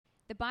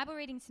The Bible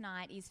reading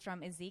tonight is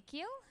from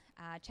Ezekiel,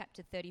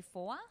 chapter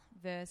 34,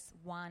 verse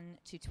 1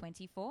 to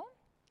 24,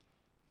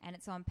 and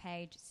it's on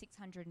page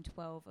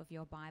 612 of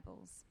your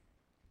Bibles.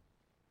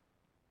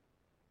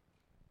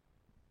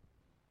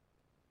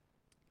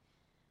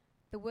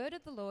 The word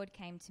of the Lord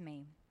came to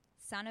me,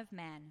 Son of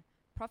man,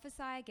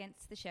 prophesy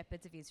against the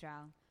shepherds of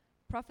Israel.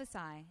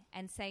 Prophesy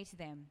and say to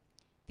them,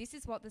 this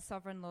is what the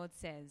sovereign Lord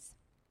says.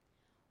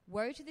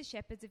 Woe to the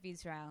shepherds of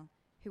Israel,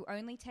 who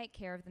only take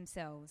care of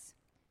themselves.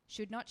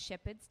 Should not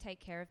shepherds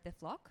take care of their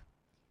flock?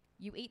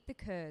 You eat the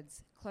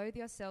curds, clothe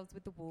yourselves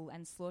with the wool,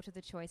 and slaughter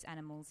the choice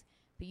animals,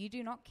 but you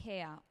do not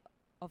care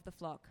of the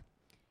flock.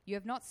 You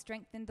have not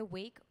strengthened the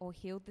weak, or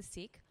healed the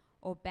sick,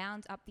 or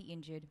bound up the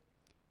injured.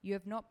 You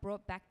have not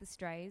brought back the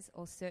strays,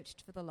 or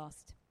searched for the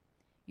lost.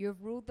 You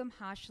have ruled them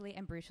harshly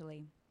and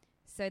brutally.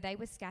 So they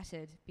were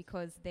scattered,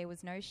 because there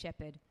was no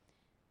shepherd.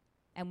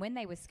 And when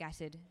they were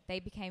scattered, they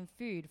became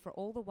food for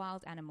all the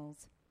wild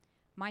animals.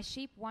 My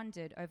sheep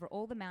wandered over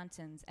all the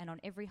mountains and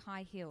on every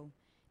high hill.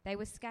 They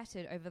were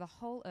scattered over the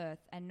whole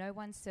earth, and no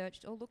one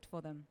searched or looked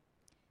for them.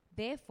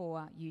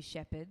 Therefore, you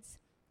shepherds,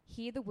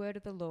 hear the word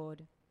of the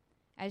Lord.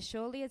 As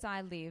surely as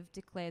I live,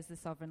 declares the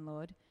sovereign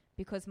Lord,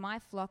 because my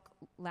flock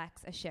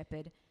lacks a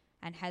shepherd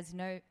and has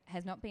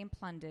not been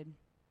plundered,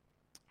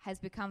 has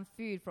become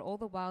food for all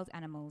the wild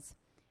animals,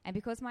 and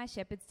because my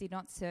shepherds did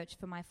not search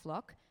for my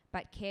flock,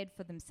 but cared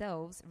for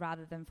themselves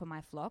rather than for my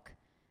flock,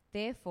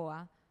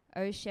 therefore,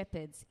 O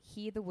shepherds,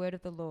 hear the word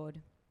of the Lord.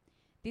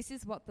 This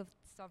is what the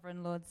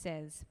sovereign Lord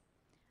says.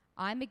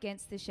 I am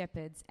against the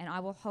shepherds, and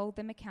I will hold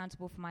them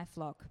accountable for my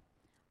flock.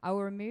 I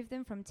will remove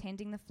them from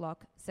tending the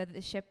flock, so that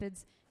the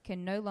shepherds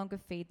can no longer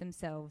feed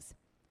themselves.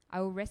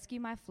 I will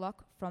rescue my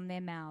flock from their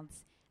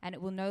mouths, and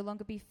it will no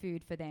longer be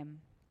food for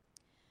them.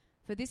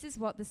 For this is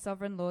what the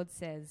sovereign Lord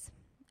says.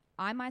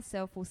 I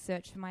myself will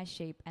search for my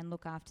sheep and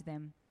look after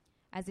them.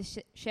 As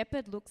a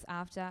shepherd looks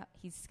after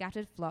his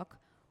scattered flock,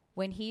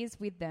 when he is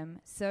with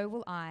them, so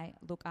will I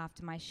look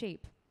after my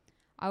sheep.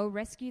 I will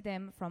rescue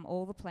them from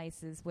all the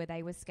places where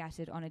they were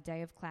scattered on a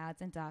day of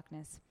clouds and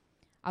darkness.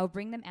 I will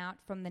bring them out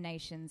from the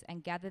nations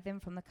and gather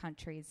them from the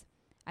countries,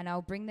 and I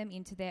will bring them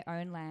into their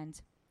own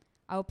land.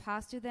 I will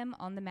pasture them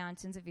on the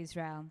mountains of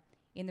Israel,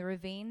 in the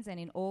ravines and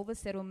in all the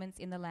settlements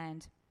in the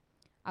land.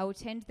 I will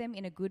tend them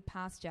in a good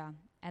pasture,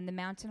 and the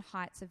mountain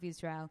heights of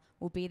Israel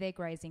will be their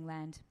grazing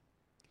land.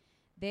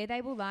 There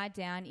they will lie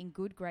down in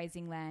good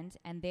grazing land,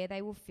 and there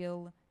they will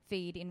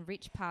feed in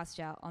rich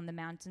pasture on the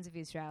mountains of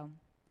Israel.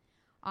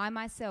 I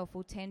myself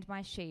will tend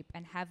my sheep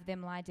and have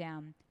them lie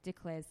down,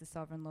 declares the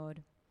sovereign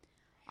Lord.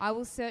 I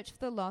will search for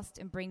the lost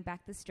and bring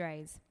back the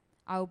strays.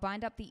 I will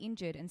bind up the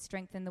injured and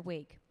strengthen the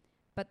weak.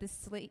 But the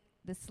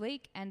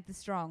sleek and the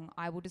strong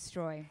I will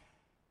destroy.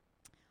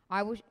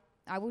 I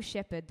will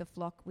shepherd the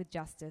flock with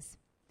justice.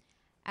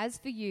 As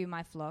for you,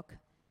 my flock,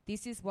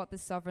 this is what the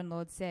sovereign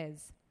Lord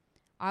says.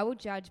 I will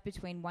judge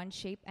between one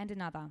sheep and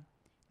another,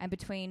 and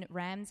between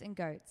rams and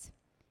goats.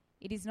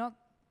 It's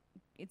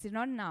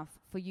not enough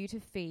for you to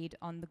feed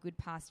on the good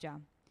pasture.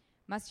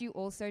 Must you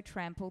also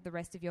trample the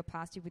rest of your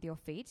pasture with your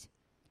feet?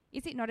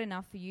 Is it not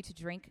enough for you to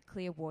drink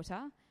clear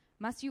water?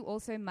 Must you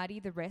also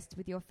muddy the rest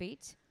with your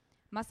feet?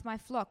 Must my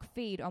flock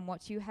feed on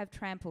what you have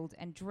trampled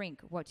and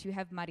drink what you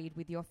have muddied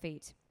with your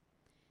feet?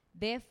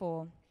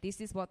 Therefore,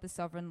 this is what the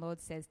sovereign Lord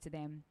says to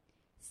them.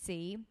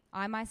 See,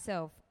 I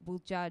myself will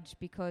judge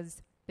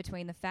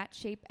between the fat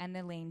sheep and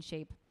the lean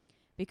sheep,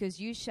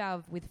 because you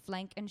shove with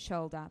flank and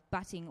shoulder,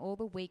 butting all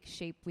the weak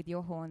sheep with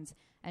your horns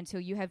until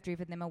you have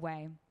driven them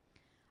away.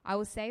 I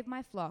will save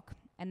my flock,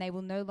 and they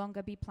will no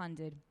longer be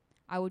plundered.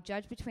 I will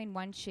judge between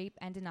one sheep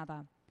and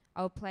another.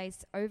 I will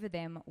place over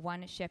them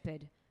one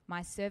shepherd,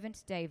 my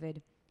servant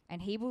David,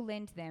 and he will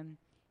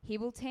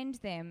tend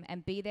them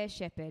and be their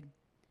shepherd.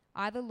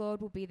 I, the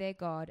Lord, will be their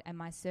God, and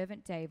my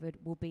servant David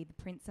will be the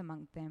prince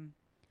among them.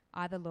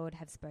 I, the Lord,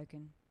 have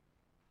spoken.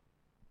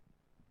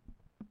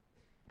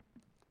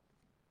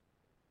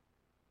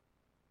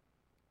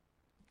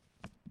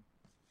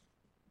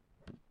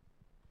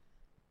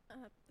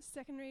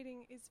 Second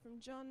reading is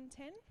from John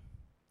 10,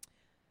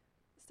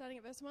 starting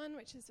at verse 1,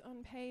 which is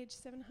on page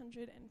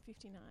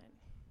 759.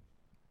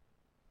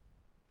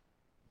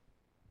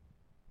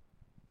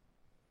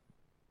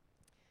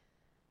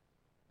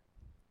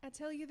 I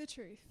tell you the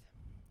truth.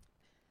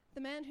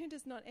 The man who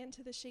does not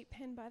enter the sheep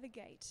pen by the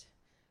gate,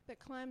 but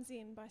climbs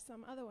in by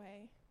some other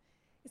way,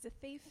 is a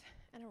thief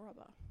and a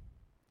robber.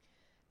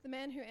 The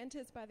man who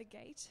enters by the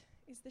gate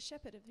is the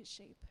shepherd of his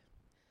sheep.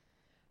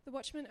 The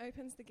watchman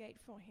opens the gate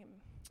for him,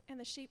 and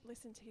the sheep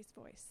listen to his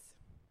voice.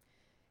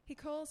 He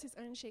calls his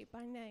own sheep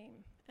by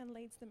name and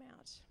leads them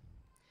out.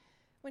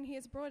 When he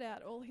has brought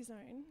out all his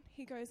own,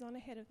 he goes on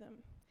ahead of them,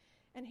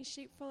 and his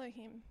sheep follow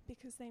him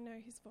because they know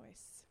his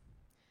voice.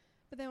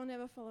 But they will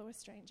never follow a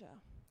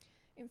stranger.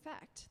 In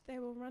fact, they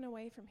will run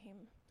away from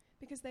him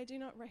because they do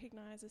not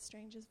recognize a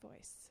stranger's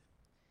voice.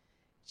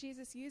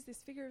 Jesus used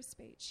this figure of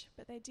speech,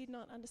 but they did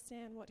not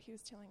understand what he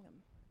was telling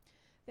them.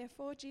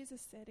 Therefore, Jesus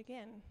said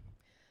again,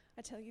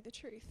 I tell you the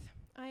truth.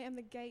 I am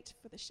the gate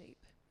for the sheep.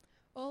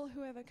 All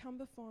who ever come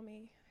before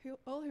me,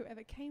 all who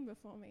ever came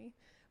before me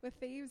were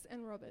thieves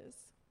and robbers,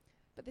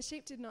 but the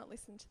sheep did not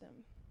listen to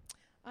them.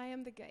 I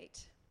am the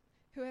gate.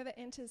 Whoever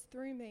enters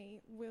through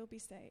me will be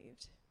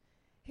saved.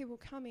 He will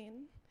come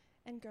in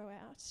and go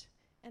out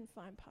and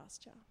find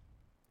pasture.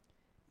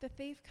 The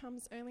thief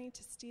comes only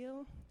to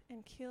steal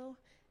and kill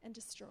and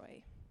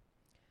destroy.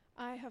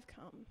 I have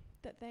come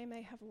that they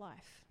may have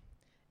life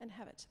and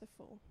have it to the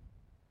full.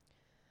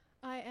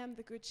 I am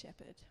the good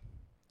shepherd.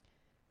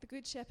 The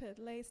good shepherd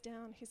lays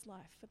down his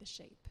life for the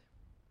sheep.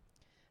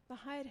 The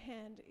hired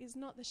hand is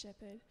not the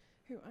shepherd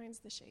who owns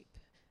the sheep,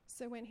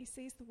 so when he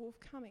sees the wolf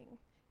coming,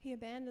 he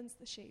abandons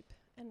the sheep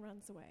and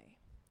runs away.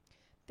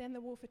 Then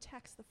the wolf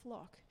attacks the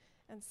flock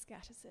and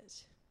scatters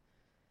it.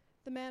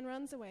 The man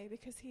runs away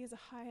because he is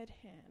a hired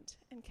hand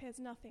and cares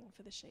nothing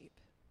for the sheep.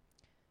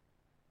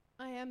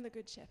 I am the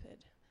good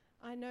shepherd.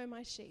 I know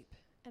my sheep,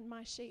 and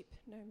my sheep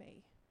know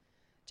me,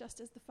 just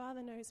as the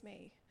Father knows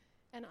me,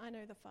 and I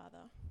know the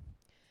Father.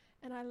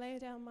 And I lay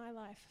down my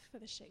life for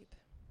the sheep.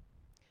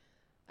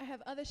 I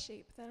have other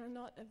sheep that are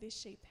not of this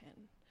sheep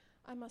pen.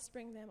 I must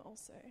bring them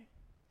also.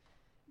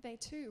 They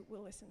too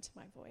will listen to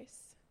my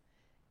voice,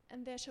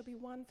 and there shall be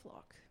one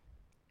flock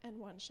and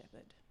one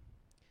shepherd.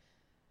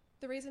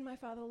 The reason my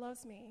Father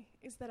loves me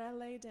is that I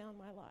lay down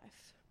my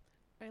life,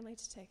 only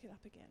to take it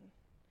up again.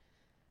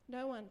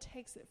 No one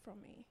takes it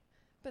from me,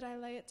 but I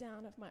lay it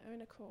down of my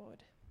own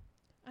accord.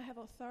 I have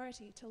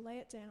authority to lay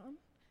it down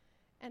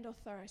and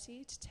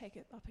authority to take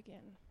it up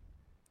again.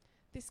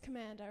 This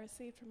command I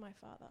received from my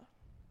Father.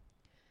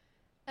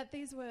 At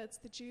these words,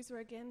 the Jews were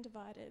again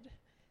divided.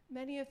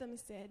 Many of them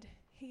said,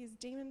 "He is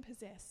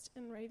demon-possessed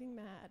and raving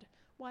mad.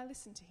 Why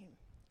listen to him?"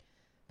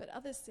 But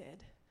others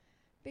said,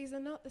 "These are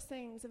not the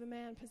sayings of a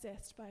man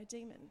possessed by a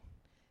demon.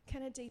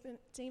 Can a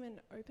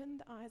demon open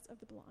the eyes of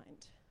the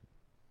blind?"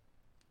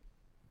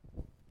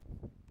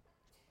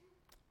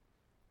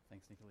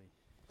 Thanks, Nicolee.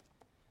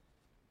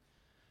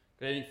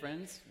 Good evening,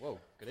 friends. Whoa,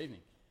 good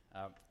evening.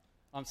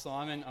 I'm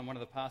Simon. I'm one of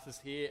the pastors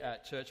here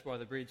at Church by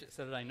the Bridge at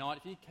Saturday night.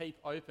 If you keep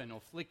open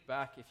or flick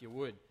back, if you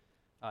would,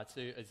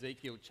 to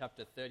Ezekiel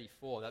chapter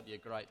 34, that'd be a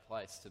great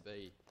place to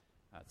be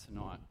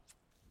tonight.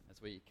 As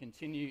we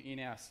continue in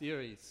our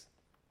series,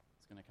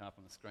 it's going to come up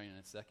on the screen in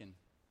a second.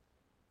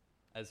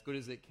 As good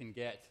as it can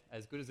get,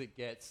 as good as it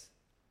gets,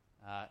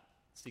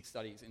 6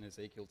 studies in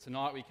Ezekiel.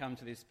 Tonight we come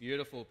to this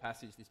beautiful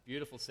passage, this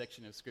beautiful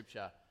section of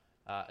Scripture,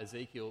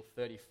 Ezekiel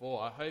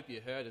 34. I hope you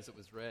heard as it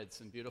was read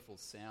some beautiful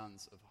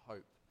sounds of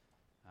hope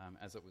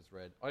as it was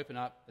read. Open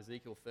up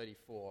Ezekiel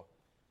 34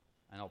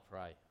 and I'll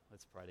pray.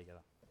 Let's pray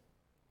together.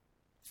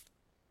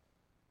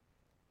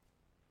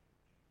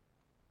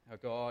 Our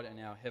God and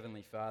our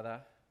Heavenly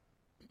Father,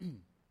 we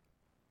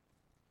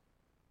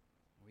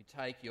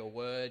take your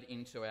word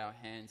into our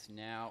hands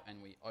now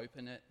and we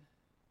open it.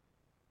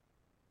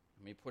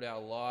 And we put our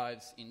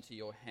lives into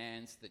your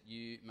hands that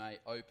you may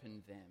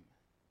open them.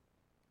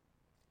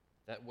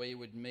 That we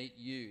would meet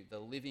you, the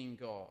living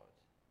God,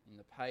 in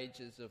the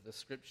pages of the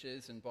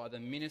Scriptures, and by the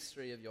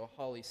ministry of your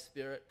Holy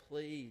Spirit,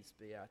 please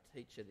be our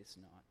teacher this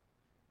night.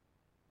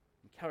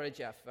 Encourage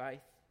our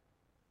faith,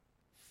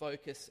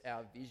 focus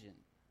our vision,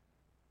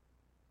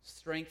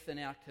 strengthen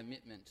our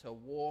commitment to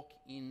walk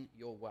in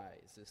your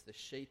ways as the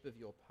sheep of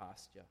your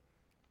pasture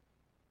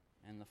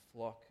and the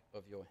flock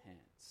of your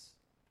hands.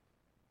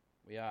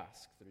 We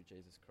ask through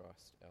Jesus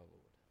Christ our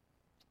Lord.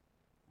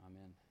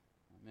 Amen.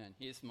 Amen.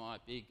 Here's my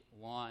big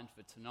line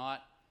for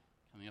tonight,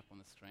 coming up on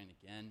the screen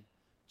again.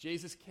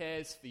 Jesus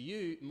cares for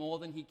you more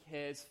than he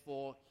cares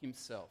for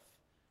himself.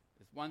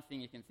 There's one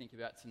thing you can think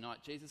about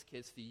tonight. Jesus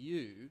cares for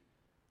you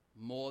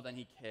more than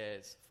he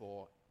cares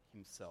for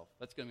himself.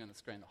 That's going to be on the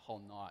screen the whole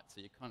night. So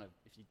you kind of,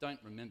 if you don't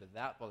remember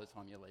that by the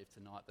time you leave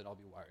tonight, then I'll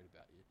be worried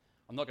about you.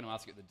 I'm not going to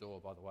ask you at the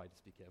door, by the way,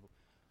 just be careful.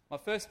 My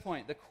first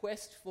point, the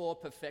quest for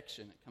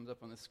perfection. It comes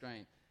up on the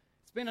screen.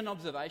 It's been an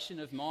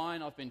observation of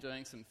mine. I've been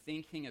doing some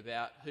thinking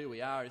about who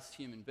we are as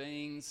human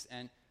beings,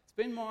 and it's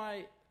been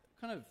my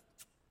kind of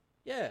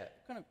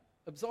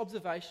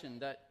observation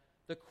that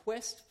the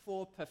quest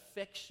for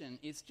perfection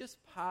is just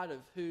part of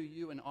who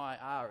you and I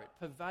are. It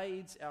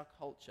pervades our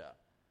culture.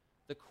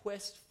 The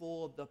quest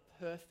for the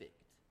perfect.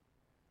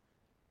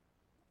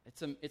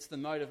 It's the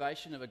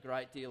motivation of a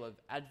great deal of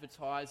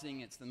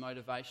advertising. It's the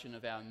motivation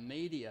of our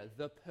media,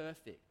 the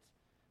perfect.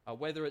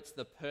 Whether it's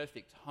the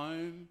perfect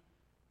home,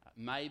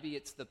 maybe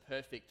it's the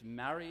perfect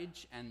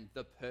marriage and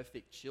the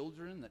perfect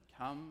children that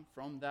come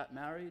from that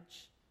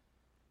marriage.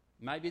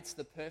 Maybe it's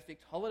the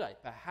perfect holiday.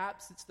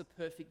 Perhaps it's the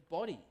perfect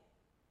body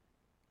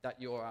that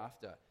you're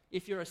after.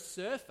 If you're a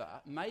surfer,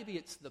 maybe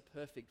it's the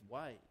perfect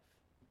wave.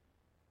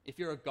 If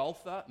you're a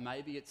golfer,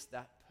 maybe it's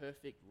that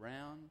perfect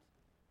round.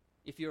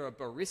 If you're a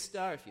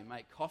barista, if you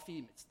make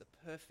coffee, it's the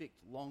perfect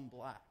long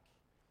black.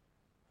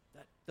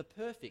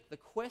 The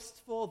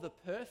quest for the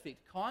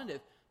perfect kind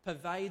of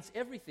pervades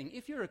everything.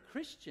 If you're a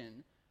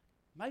Christian,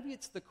 maybe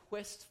it's the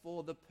quest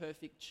for the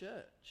perfect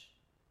church.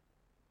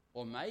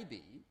 Or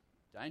maybe,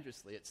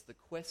 dangerously, it's the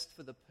quest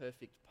for the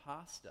perfect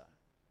pastor.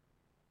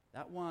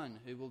 That one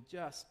who will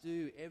just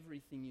do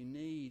everything you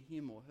need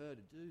him or her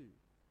to do.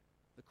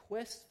 The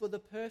quest for the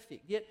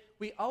perfect. Yet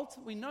we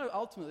know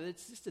ultimately that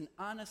it's just an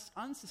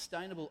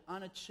unsustainable,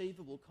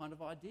 unachievable kind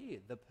of idea,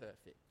 the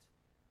perfect.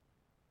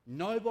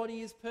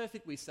 Nobody is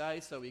perfect, we say,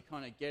 so we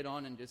kind of get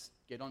on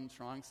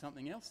trying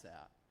something else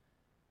out.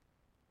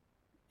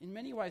 In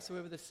many ways,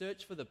 however, the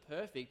search for the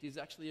perfect is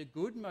actually a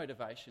good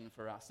motivation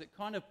for us. It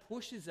kind of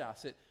pushes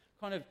us, it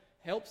kind of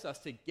helps us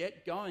to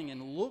get going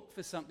and look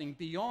for something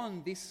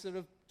beyond this sort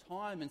of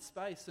time and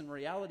space and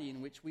reality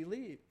in which we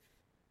live.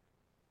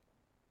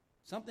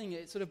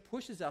 It sort of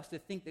pushes us to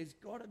think there's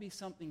got to be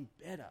something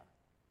better.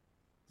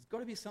 There's got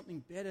to be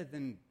something better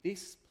than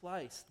this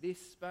place, this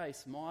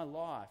space, my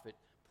life. It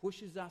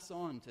pushes us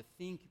on to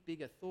think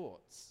bigger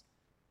thoughts.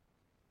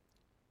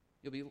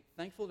 You'll be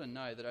thankful to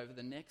know that over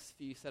the next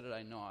few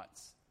Saturday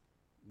nights,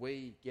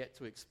 we get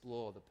to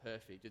explore the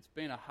perfect. It's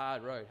been a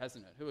hard road,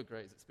 hasn't it? Who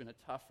agrees? It's been a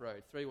tough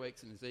road. 3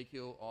 weeks in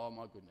Ezekiel, oh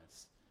my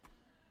goodness.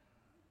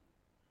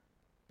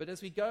 But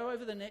as we go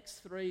over the next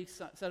 3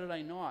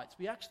 Saturday nights,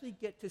 we actually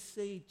get to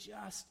see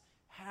just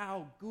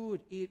how good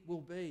it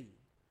will be,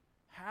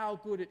 how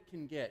good it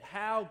can get,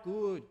 how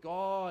good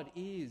God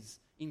is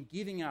in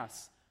giving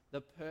us the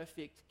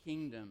perfect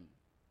kingdom,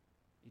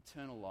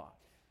 eternal life.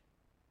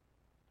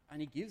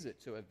 And he gives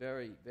it to a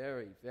very,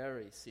 very,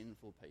 very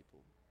sinful people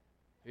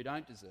who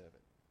don't deserve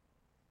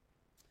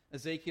it.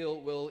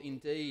 Ezekiel will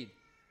indeed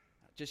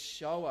just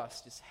show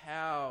us just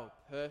how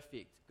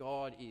perfect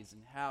God is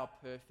and how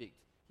perfect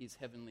his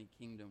heavenly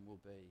kingdom will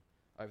be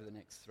over the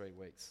next 3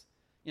 weeks.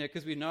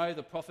 Because we know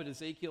the prophet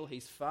Ezekiel,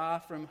 he's far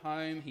from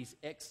home, he's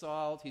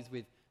exiled, he's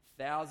with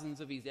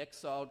thousands of his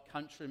exiled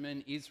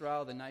countrymen,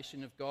 Israel, the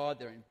nation of God.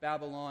 They're in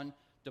Babylon,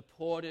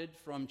 deported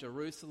from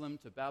Jerusalem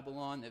to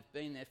Babylon. They've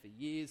been there for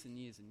years and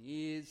years and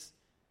years.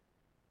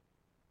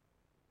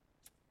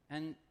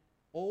 And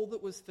all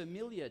that was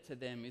familiar to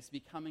them is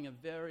becoming a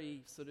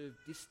very sort of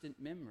distant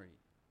memory.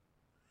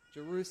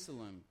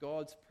 Jerusalem,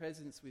 God's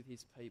presence with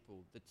his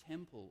people, the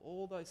temple,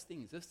 all those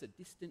things, just a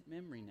distant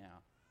memory now.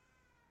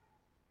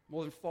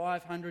 More than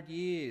 500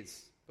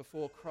 years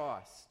before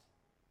Christ,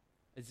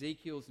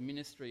 Ezekiel's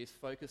ministry is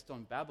focused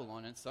on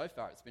Babylon, and so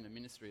far it's been a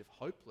ministry of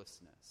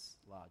hopelessness,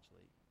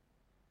 largely.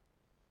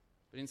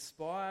 But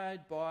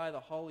inspired by the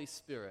Holy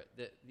Spirit,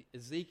 that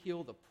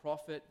Ezekiel, the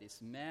prophet,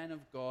 this man of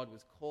God,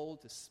 was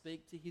called to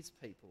speak to his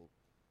people.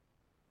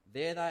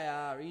 There they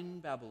are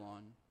in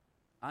Babylon,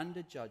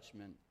 under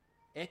judgment,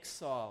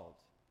 exiled.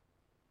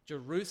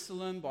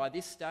 Jerusalem, by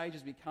this stage,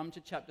 as we come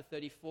to chapter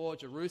 34,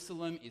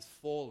 Jerusalem is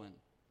fallen.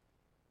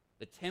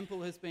 The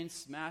temple has been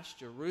smashed.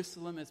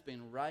 Jerusalem has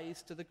been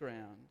razed to the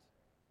ground.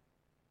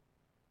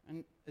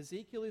 And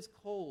Ezekiel is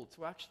called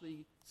to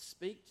actually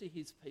speak to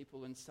his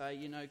people and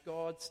say,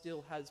 God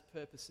still has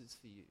purposes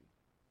for you.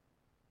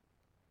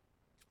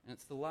 And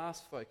it's the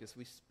last focus.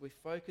 We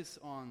focus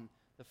on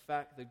the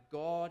fact that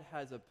God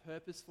has a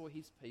purpose for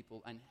his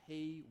people and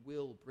he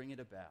will bring it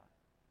about.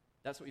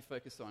 That's what we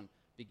focus on,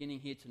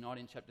 beginning here tonight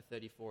in chapter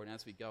 34 and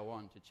as we go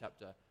on to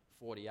chapter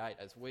 48,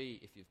 as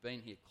we, if you've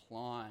been here,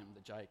 climb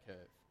the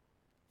J-curve.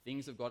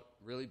 Things have got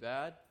really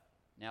bad,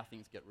 now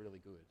things get really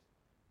good.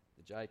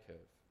 The J-curve.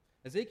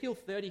 Ezekiel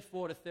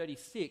 34 to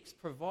 36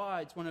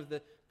 provides one of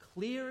the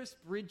clearest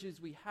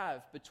bridges we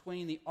have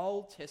between the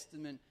Old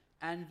Testament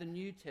and the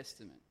New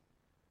Testament.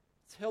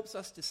 It helps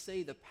us to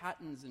see the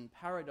patterns and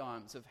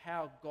paradigms of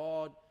how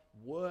God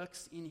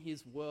works in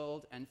his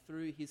world and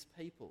through his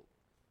people.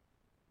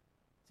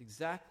 It's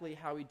exactly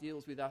how he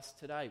deals with us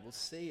today. We'll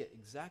see it.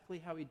 Exactly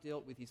how he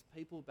dealt with his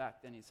people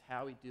back then is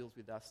how he deals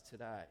with us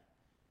today.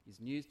 His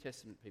New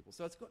Testament people.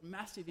 So it's got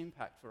massive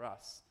impact for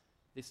us,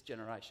 this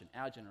generation,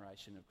 our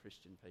generation of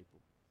Christian people.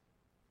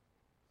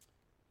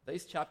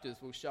 These chapters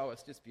will show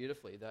us just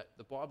beautifully that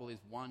the Bible is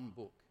one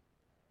book,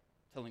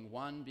 telling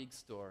one big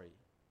story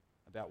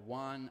about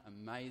one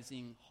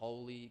amazing,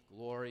 holy,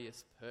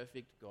 glorious,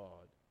 perfect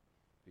God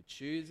who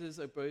chooses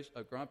a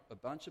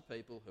bunch of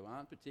people who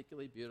aren't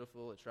particularly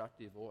beautiful,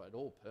 attractive, or at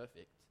all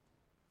perfect,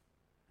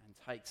 and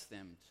takes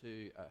them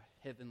to a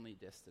heavenly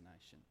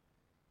destination.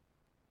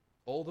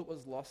 All that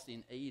was lost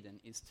in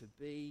Eden is to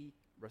be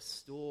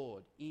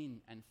restored in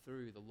and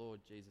through the Lord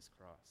Jesus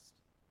Christ.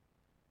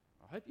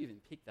 I hope you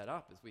even picked that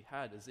up as we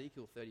had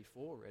Ezekiel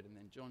 34 read and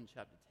then John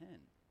chapter 10.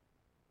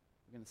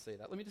 We're going to see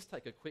that. Let me just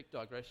take a quick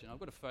digression. I've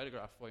got a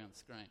photograph for you on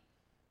screen.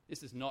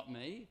 This is not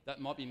me.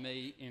 That might be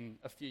me in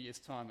a few years'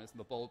 time as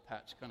the bald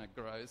patch kind of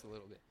grows a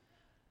little bit.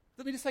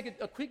 Let me just take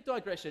a quick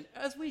digression.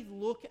 As we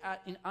look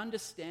at in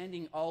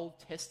understanding Old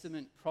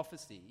Testament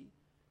prophecy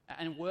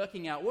and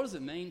working out what does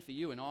it mean for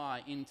you and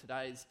I in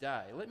today's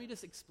day, let me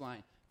just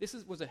explain. This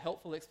was a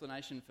helpful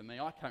explanation for me.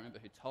 I can't remember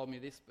who told me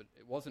this, but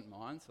it wasn't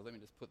mine, so let me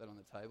just put that on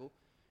the table.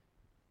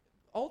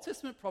 Old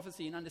Testament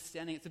prophecy and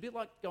understanding, it's a bit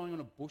like going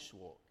on a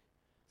bushwalk.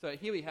 So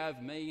here we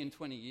have me in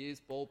 20 years,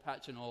 bald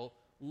patch and all,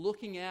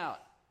 looking out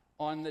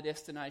on the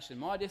destination.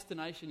 My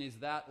destination is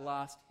that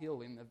last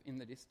hill in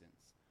the distance.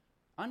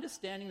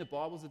 Understanding the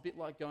Bible is a bit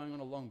like going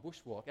on a long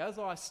bushwalk. As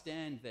I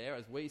stand there,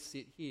 as we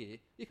sit here,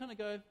 you kind of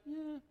go,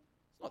 yeah,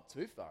 it's not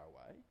too far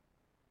away.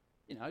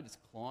 Just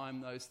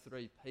climb those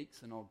 3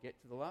 peaks and I'll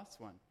get to the last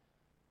one.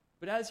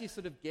 But as you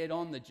sort of get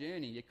on the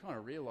journey, you kind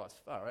of realise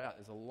far out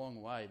there's a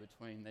long way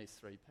between these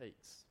three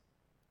peaks.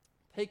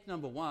 Peak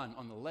number one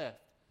on the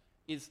left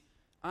is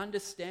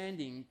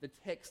understanding the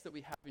text that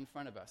we have in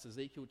front of us,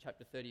 Ezekiel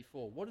chapter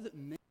 34. What does it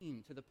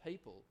mean to the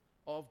people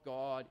of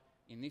God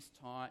in this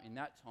time, in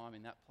that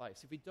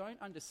place? If we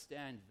don't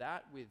understand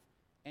that with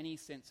any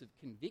sense of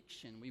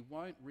conviction, we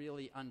won't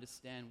really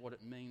understand what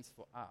it means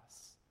for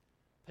us.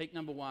 Peak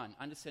number one,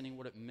 understanding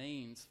what it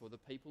means for the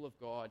people of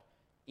God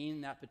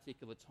in that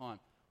particular time.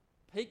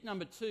 Peak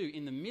number two,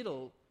 in the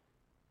middle,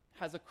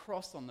 has a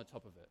cross on the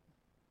top of it.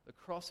 The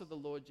cross of the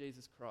Lord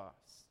Jesus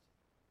Christ.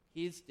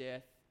 His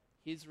death,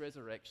 his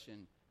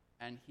resurrection,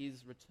 and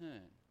his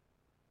return.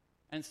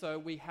 And so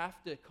we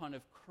have to kind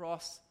of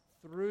cross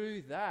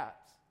through that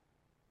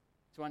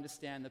to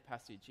understand the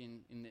passage,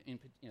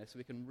 so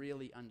we can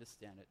really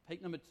understand it.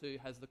 Peak number two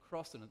has the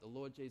cross on it, the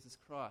Lord Jesus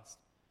Christ.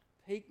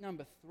 Peak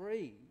number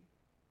three,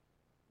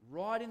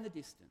 right in the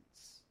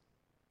distance,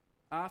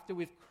 after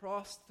we've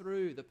crossed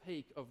through the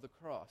peak of the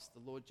cross,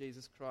 the Lord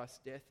Jesus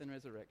Christ's death and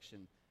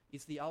resurrection,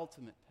 is the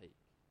ultimate peak,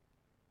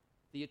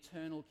 the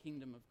eternal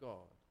kingdom of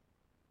God,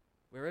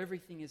 where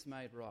everything is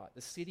made right,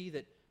 the city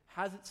that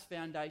has its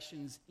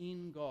foundations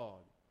in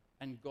God,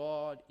 and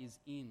God is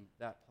in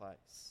that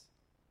place.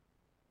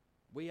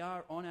 We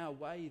are on our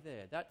way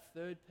there. That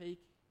third peak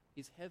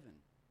is heaven.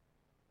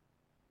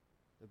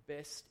 The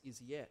best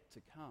is yet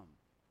to come.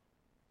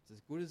 It's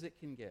as good as it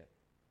can get.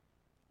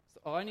 So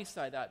I only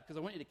say that because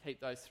I want you to keep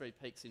those three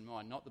peaks in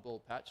mind, not the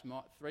ball patch,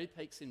 three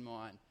peaks in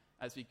mind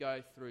as we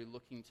go through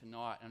looking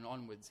tonight and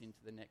onwards into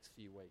the next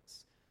few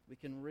weeks. We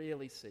can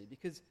really see.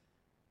 Because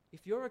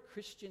if you're a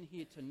Christian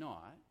here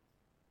tonight,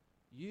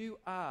 you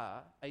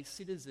are a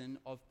citizen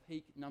of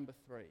peak number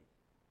three,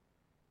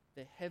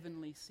 the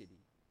heavenly city,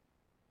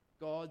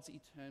 God's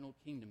eternal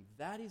kingdom.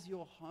 That is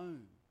your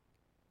home.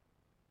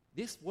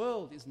 This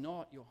world is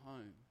not your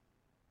home.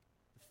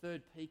 The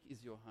third peak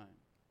is your home.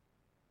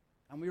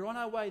 And we're on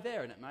our way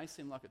there, and it may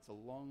seem like it's a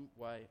long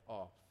way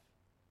off.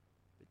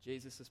 But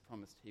Jesus has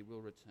promised he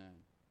will return.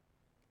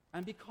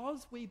 And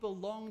because we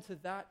belong to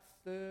that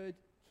third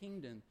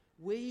kingdom,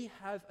 we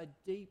have a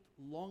deep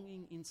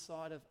longing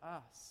inside of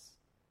us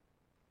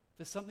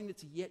for something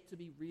that's yet to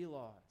be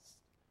realized.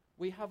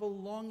 We have a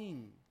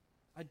longing,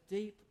 a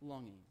deep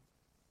longing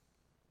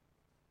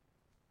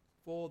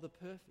for the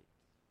perfect,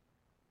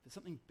 for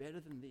something better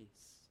than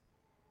this.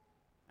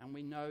 And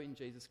we know in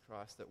Jesus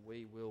Christ that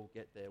we will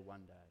get there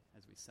one day,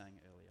 as we sang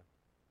earlier.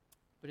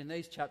 But in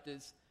these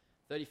chapters,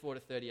 34 to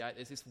 38,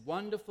 there's this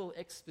wonderful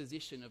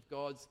exposition of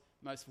God's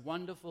most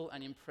wonderful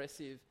and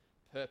impressive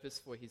purpose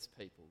for his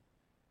people.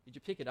 Did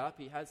you pick it up?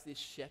 He has this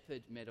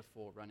shepherd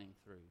metaphor running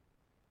through.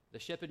 The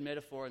shepherd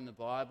metaphor in the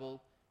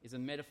Bible is a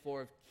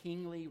metaphor of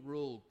kingly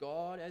rule.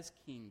 God as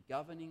king,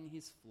 governing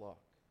his flock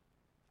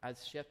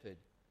as shepherd.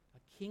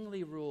 A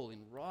kingly rule in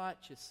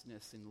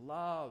righteousness, in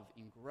love,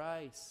 in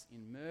grace,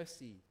 in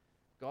mercy,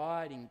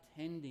 guiding,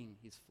 tending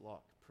his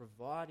flock,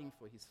 providing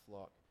for his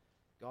flock,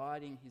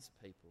 guiding his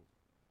people.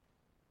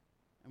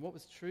 And what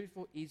was true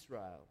for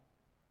Israel,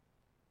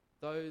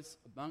 those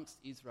amongst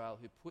Israel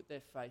who put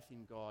their faith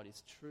in God,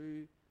 is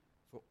true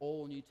for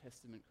all New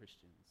Testament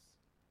Christians.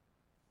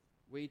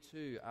 We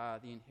too are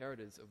the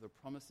inheritors of the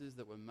promises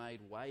that were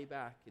made way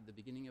back in the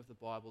beginning of the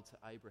Bible to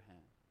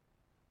Abraham.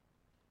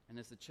 And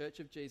as the Church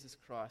of Jesus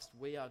Christ,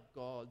 we are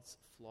God's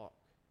flock,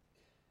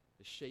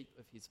 the sheep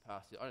of his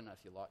pasture. I don't know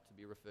if you like to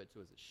be referred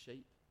to as a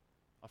sheep.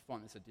 I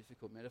find this a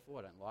difficult metaphor.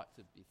 I don't like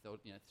to be thought,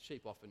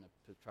 sheep often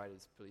are portrayed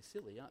as pretty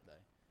silly, aren't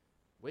they?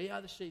 We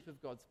are the sheep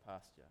of God's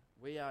pasture.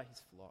 We are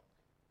his flock.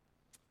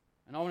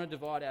 And I want to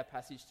divide our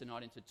passage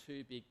tonight into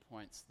two big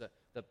points,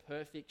 the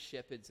perfect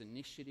shepherd's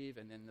initiative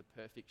and then the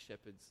perfect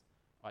shepherd's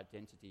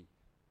identity.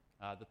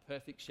 The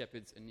perfect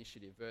shepherd's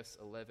initiative, verse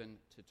 11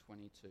 to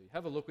 22.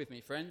 Have a look with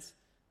me, friends.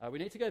 We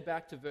need to go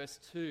back to verse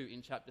 2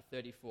 in chapter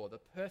 34, the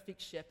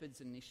perfect shepherd's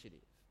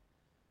initiative.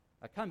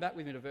 Come back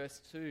with me to verse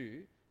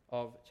 2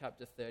 of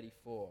chapter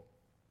 34.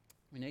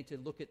 We need to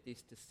look at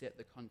this to set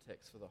the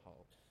context for the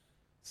whole.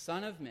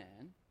 Son of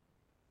man,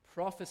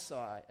 prophesy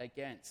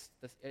against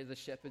the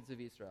shepherds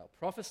of Israel.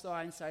 Prophesy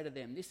and say to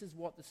them, this is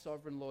what the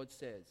sovereign Lord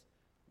says.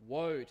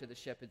 Woe to the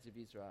shepherds of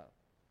Israel,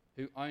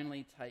 who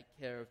only take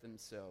care of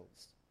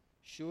themselves.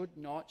 Should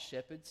not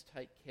shepherds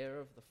take care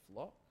of the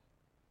flock?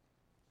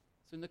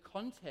 So in the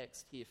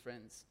context here,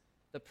 friends,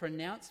 the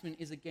pronouncement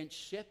is against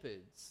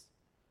shepherds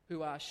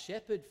who are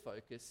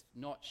shepherd-focused,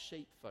 not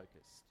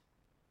sheep-focused.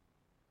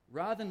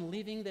 Rather than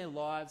living their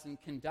lives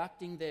and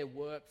conducting their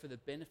work for the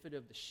benefit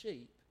of the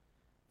sheep,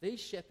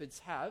 these shepherds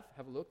have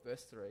a look,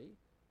 verse 3,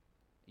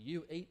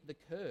 you eat the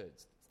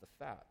curds, it's the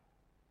fat.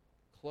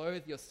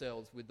 Clothe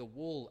yourselves with the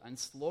wool and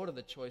slaughter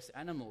the choice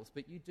animals,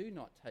 but you do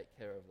not take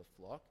care of the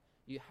flock.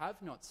 You have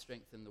not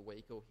strengthened the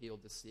weak or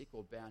healed the sick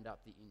or bound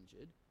up the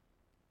injured.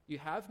 You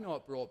have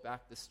not brought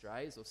back the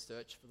strays or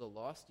searched for the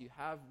lost. You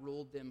have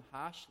ruled them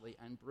harshly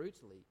and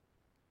brutally.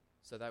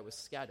 So they were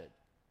scattered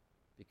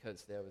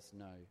because there was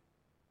no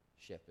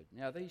shepherd.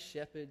 Now these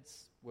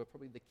shepherds were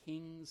probably the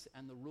kings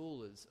and the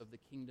rulers of the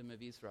kingdom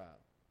of Israel.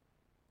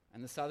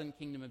 and the southern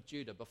kingdom of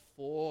Judah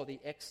before the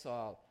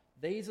exile,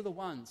 these are the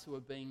ones who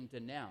are being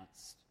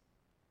denounced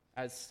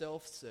as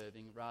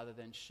self-serving rather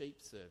than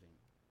sheep-serving.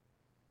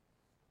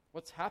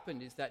 What's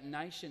happened is that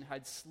nation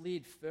had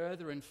slid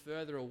further and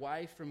further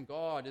away from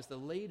God as the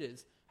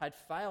leaders had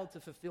failed to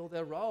fulfill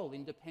their role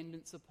in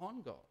dependence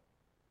upon God.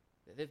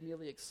 They've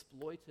merely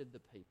exploited the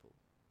people.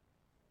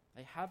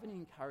 They haven't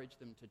encouraged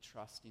them to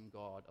trust in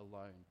God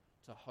alone,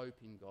 to hope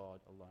in God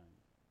alone.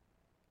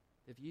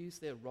 They've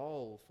used their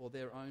role for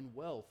their own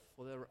wealth,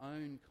 for their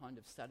own kind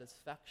of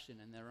satisfaction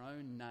and their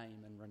own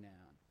name and renown.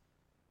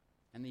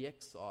 And the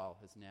exile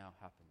has now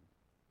happened.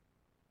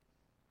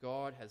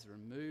 God has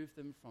removed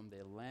them from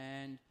their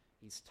land.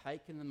 He's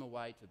taken them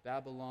away to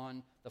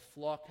Babylon. The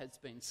flock has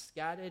been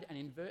scattered. And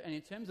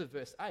in terms of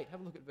verse 8, have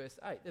a look at verse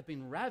 8. They've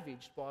been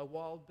ravaged by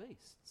wild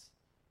beasts.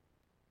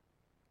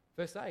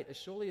 Verse 8, as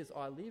surely as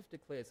I live,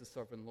 declares the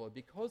sovereign Lord,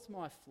 because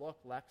my flock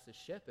lacks a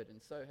shepherd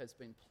and so has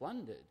been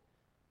plundered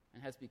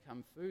and has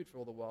become food for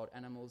all the wild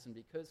animals, and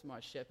because my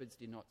shepherds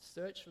did not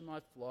search for my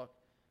flock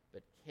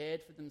but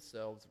cared for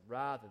themselves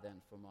rather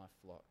than for my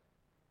flock.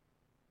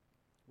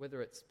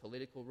 Whether it's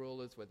political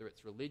rulers, whether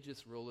it's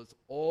religious rulers,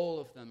 all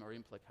of them are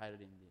implicated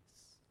in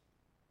this.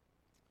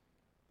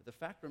 But the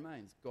fact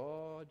remains,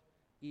 God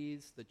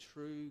is the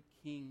true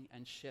king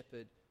and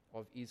shepherd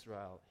of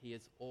Israel. He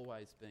has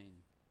always been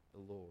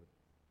the Lord.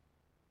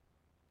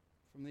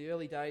 From the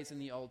early days in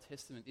the Old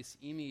Testament, this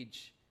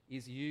image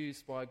is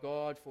used by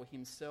God for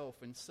himself.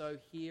 And so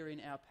here in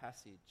our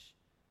passage,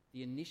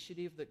 the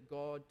initiative that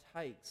God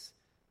takes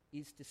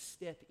is to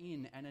step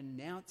in and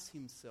announce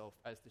himself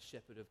as the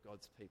shepherd of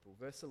God's people.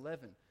 Verse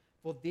 11,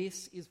 for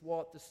this is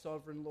what the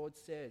sovereign Lord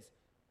says.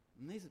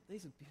 And these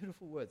are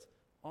beautiful words.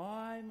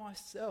 I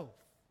myself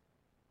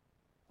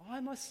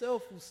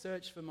will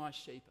search for my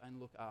sheep and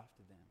look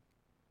after them.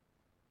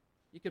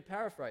 You could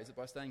paraphrase it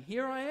by saying,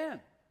 here I am.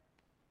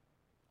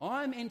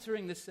 I'm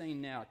entering the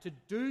scene now to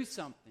do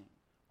something.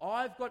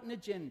 I've got an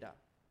agenda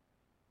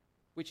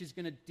which is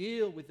going to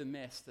deal with the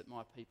mess that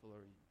my people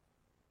are in.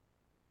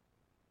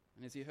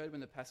 And as you heard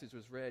when the passage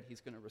was read,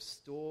 he's going to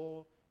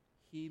restore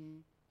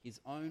him his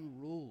own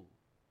rule.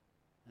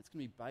 And it's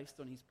going to be based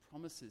on his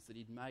promises that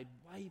he'd made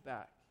way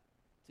back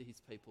to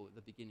his people at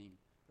the beginning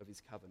of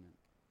his covenant.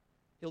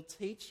 He'll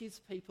teach his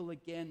people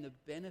again the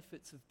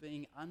benefits of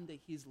being under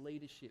his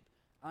leadership,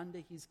 under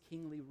his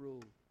kingly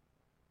rule.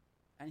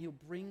 And he'll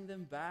bring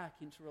them back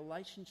into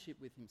relationship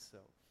with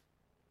himself.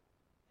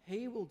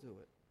 He will do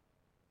it.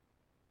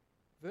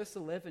 Verse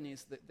 11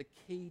 is the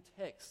key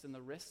text, and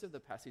the rest of the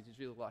passage is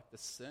really like the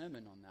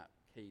sermon on that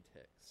key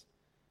text.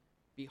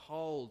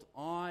 Behold,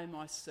 I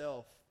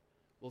myself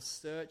will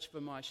search for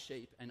my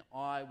sheep, and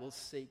I will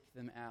seek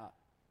them out.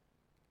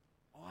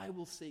 I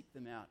will seek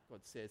them out, God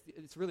says.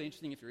 It's really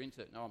interesting if you're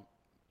into, no, I'm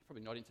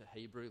probably not into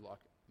Hebrew like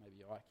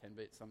maybe I can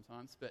be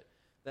sometimes, but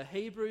the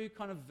Hebrew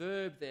kind of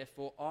verb there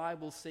for I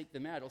will seek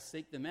them out or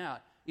seek them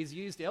out is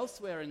used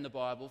elsewhere in the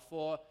Bible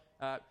for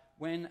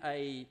when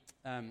a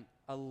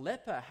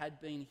leper had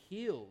been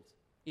healed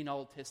in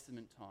Old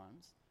Testament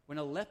times. When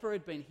a leper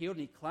had been healed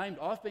and he claimed,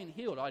 I've been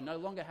healed, I no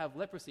longer have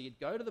leprosy, he'd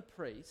go to the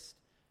priest,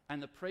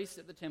 and the priest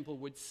at the temple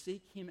would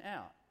seek him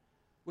out,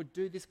 would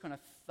do this kind of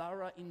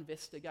thorough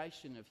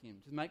investigation of him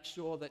to make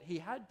sure that he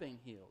had been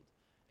healed.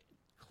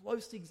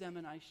 Close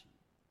examination,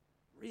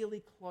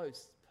 really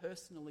close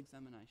personal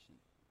examination.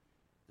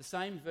 The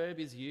same verb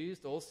is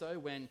used also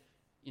when,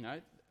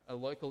 a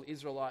local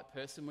Israelite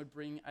person would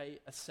bring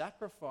a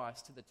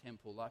sacrifice to the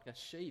temple, like a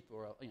sheep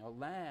or a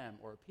lamb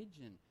or a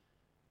pigeon.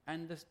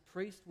 And the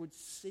priest would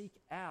seek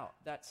out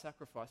that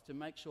sacrifice to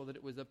make sure that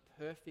it was a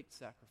perfect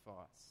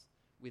sacrifice,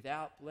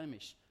 without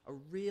blemish, a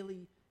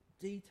really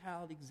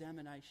detailed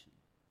examination.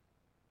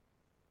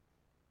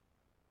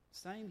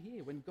 Same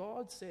here. When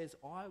God says,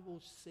 I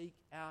will seek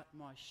out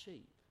my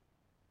sheep,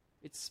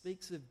 it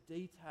speaks of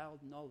detailed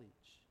knowledge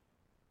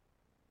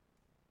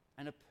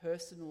and a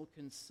personal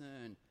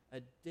concern,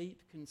 a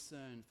deep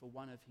concern for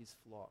one of his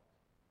flock.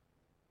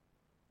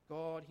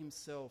 God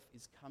himself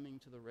is coming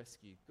to the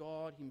rescue.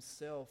 God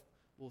himself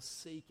will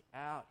seek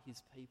out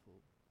his people,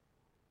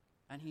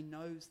 and he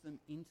knows them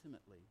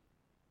intimately.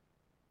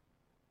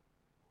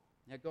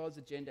 Now, God's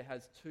agenda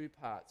has two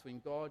parts. When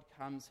God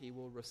comes, he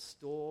will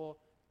restore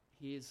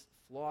his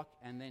flock,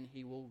 and then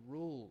he will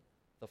rule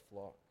the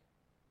flock.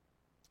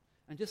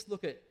 And just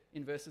look at,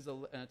 in verses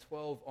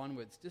 12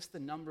 onwards, just the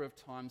number of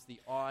times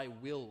the I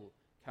will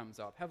comes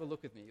up. Have a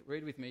look with me.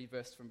 Read with me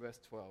from verse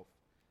 12.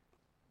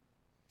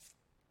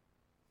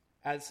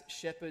 As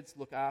shepherds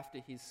look after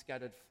his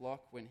scattered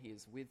flock when he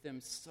is with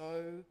them,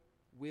 so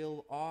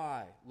will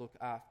I look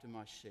after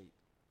my sheep.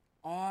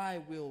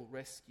 I will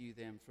rescue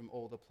them from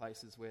all the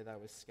places where they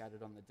were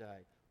scattered on the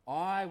day.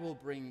 I will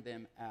bring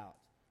them out.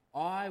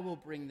 I will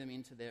bring them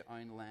into their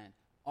own land.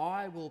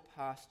 I will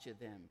pasture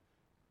them.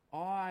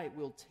 I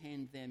will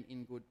tend them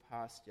in good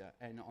pasture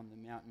and on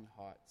the mountain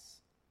heights.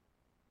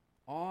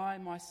 I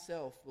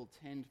myself will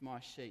tend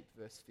my sheep,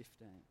 verse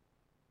 15.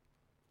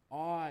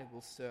 I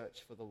will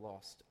search for the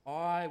lost.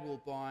 I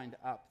will bind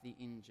up the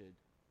injured.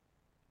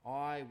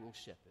 I will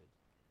shepherd.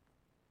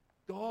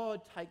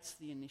 God takes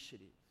the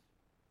initiative.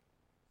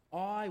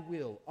 I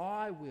will.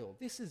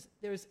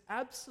 There is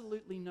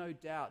absolutely no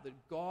doubt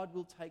that God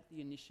will take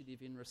the initiative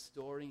in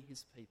restoring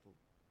his people.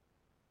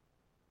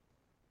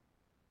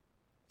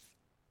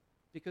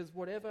 Because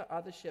whatever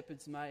other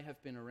shepherds may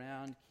have been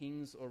around,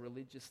 kings or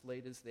religious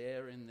leaders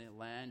there in the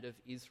land of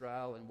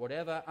Israel, and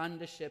whatever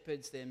under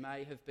shepherds there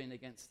may have been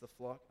against the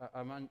flock,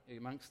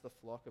 amongst the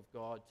flock of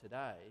God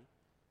today,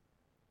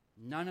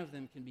 none of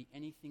them can be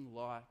anything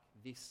like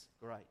this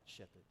great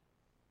shepherd,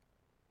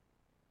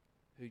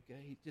 who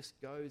he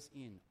just goes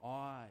in,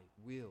 I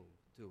will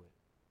do it.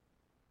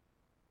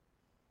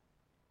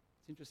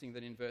 It's interesting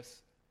that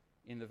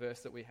in the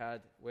verse that we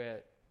had where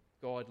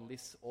God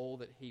lists all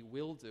that he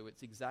will do,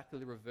 it's exactly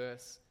the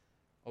reverse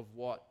of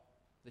what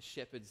the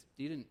shepherds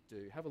didn't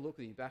do. Have a look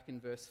with me back in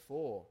verse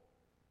 4,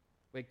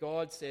 where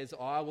God says,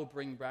 I will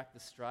bring back the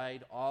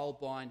strayed, I'll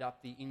bind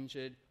up the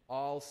injured,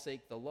 I'll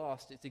seek the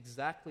lost. It's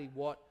exactly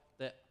what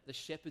the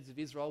shepherds of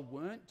Israel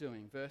weren't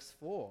doing. Verse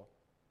 4,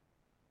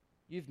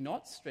 you've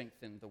not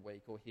strengthened the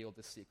weak or healed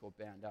the sick or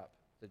bound up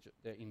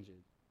the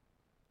injured.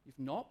 You've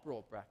not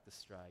brought back the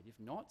strayed. You've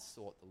not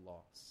sought the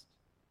lost.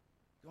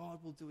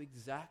 God will do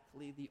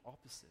exactly the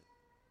opposite,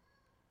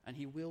 and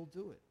he will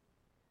do it.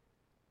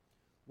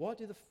 What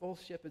do the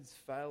false shepherds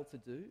fail to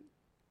do?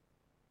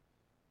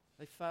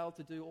 They failed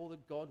to do all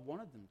that God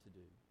wanted them to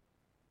do.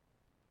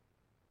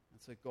 And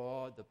so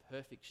God, the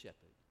perfect shepherd,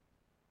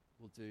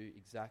 will do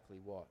exactly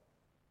what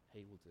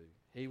he will do.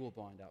 He will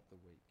bind up the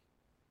weak.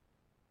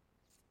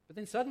 But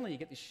then suddenly you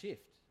get this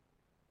shift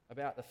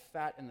about the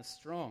fat and the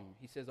strong.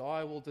 He says,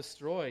 I will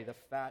destroy the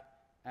fat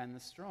and the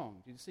strong.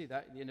 Did you see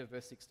that at the end of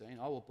verse 16?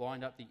 I will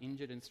bind up the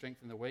injured and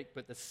strengthen the weak,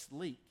 but the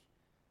sleek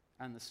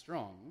and the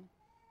strong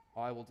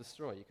I will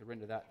destroy. You could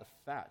render that, the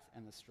fat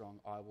and the strong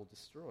I will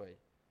destroy.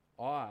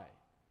 I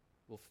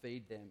will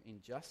feed them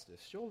in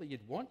justice. Surely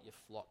you'd want your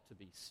flock to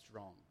be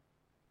strong.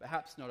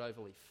 Perhaps not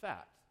overly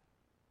fat,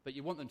 but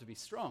you want them to be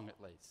strong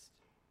at least.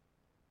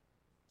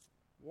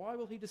 Why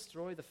will he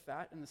destroy the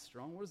fat and the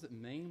strong? What does it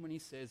mean when he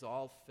says,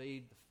 I'll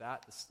feed the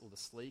fat or the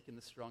sleek and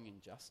the strong in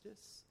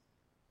justice?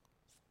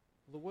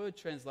 Well, the word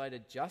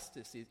translated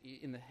justice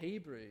in the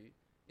Hebrew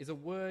is a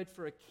word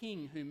for a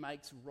king who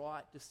makes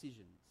right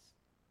decisions.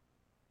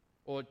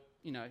 Or,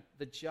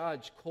 the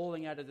judge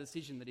calling out a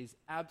decision that is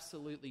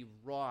absolutely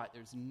right.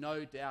 There's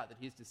no doubt that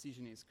his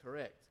decision is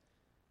correct.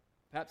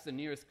 Perhaps the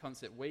nearest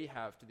concept we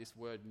have to this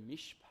word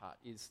mishpat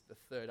is the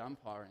third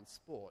umpire in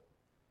sport.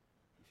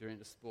 If you're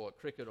into sport,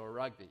 cricket or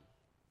rugby.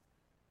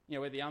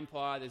 Where the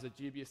umpire, there's a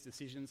dubious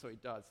decision, so he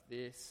does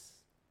this,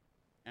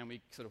 and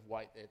we sort of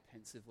wait there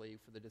pensively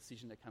for the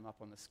decision to come up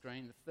on the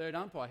screen. The third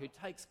umpire, who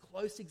takes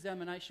close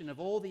examination of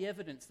all the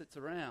evidence that's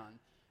around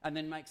and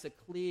then makes a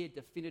clear,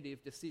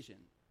 definitive decision.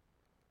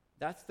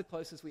 That's the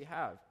closest we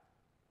have.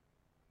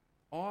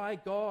 I,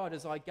 God,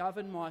 as I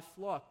govern my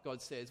flock, God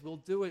says, will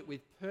do it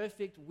with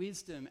perfect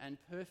wisdom and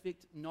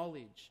perfect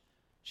knowledge,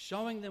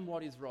 showing them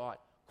what is right,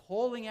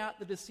 calling out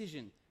the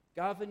decision,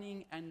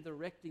 governing and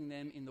directing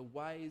them in the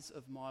ways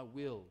of my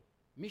will.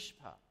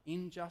 Mishpat,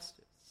 in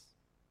justice.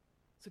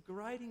 It's a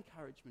great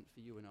encouragement for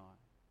you and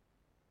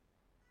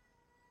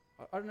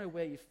I don't know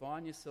where you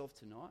find yourself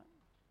tonight.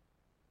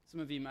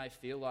 Some of you may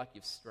feel like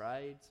you've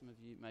strayed. Some of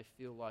you may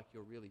feel like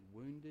you're really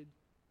wounded.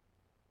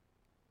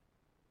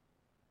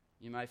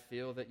 You may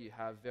feel that you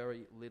have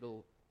very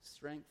little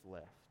strength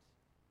left.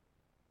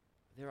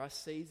 There are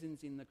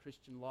seasons in the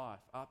Christian life,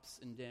 ups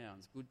and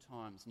downs, good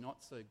times,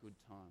 not so good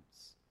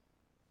times.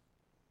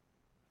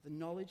 The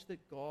knowledge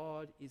that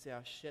God is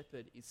our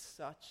shepherd is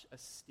such a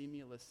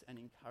stimulus and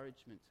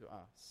encouragement to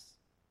us.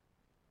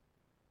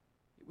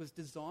 It was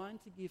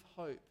designed to give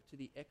hope to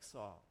the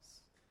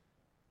exiles.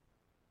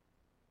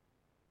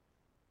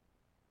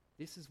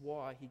 This is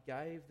why he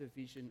gave the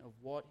vision of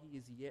what he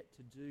is yet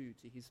to do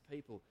to his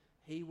people.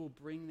 He will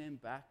bring them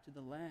back to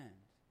the land.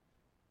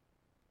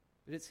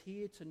 But it's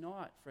here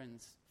tonight,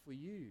 friends, for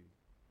you,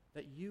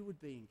 that you would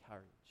be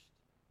encouraged.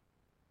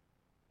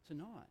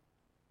 Tonight.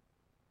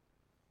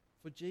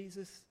 For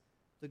Jesus,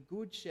 the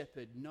Good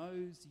Shepherd,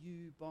 knows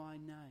you by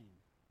name.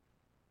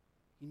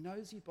 He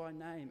knows you by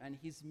name, and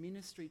his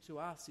ministry to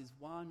us is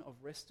one of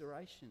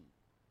restoration.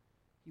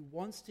 He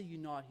wants to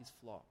unite his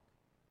flock.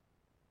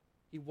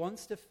 He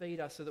wants to feed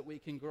us so that we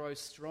can grow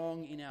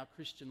strong in our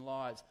Christian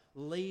lives,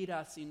 lead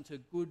us into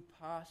good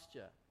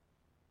pasture.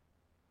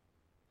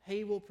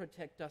 He will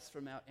protect us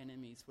from our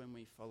enemies when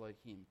we follow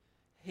him.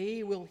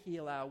 He will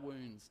heal our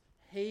wounds.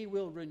 He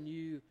will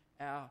renew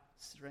our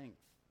strength.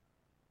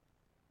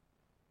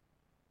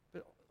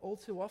 But all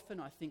too often,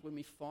 I think, when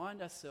we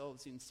find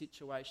ourselves in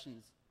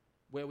situations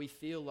where we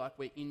feel like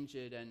we're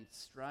injured and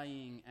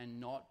straying and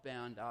not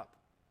bound up,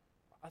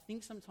 I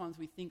think sometimes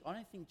we think, I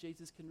don't think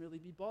Jesus can really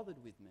be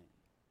bothered with me.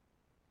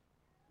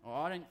 Or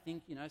I don't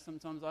think,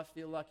 sometimes I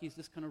feel like he's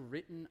just kind of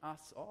written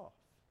us off.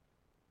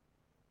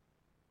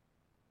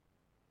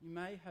 You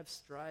may have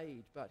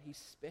strayed, but he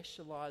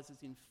specializes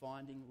in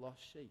finding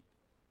lost sheep.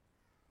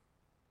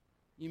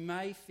 You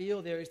may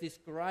feel there is this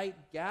great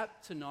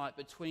gap tonight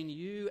between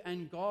you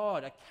and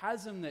God, a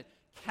chasm that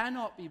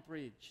cannot be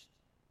bridged.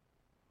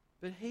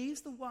 But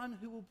he's the one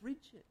who will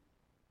bridge it.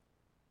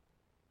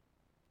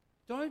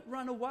 Don't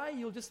run away,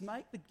 you'll just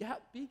make the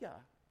gap bigger.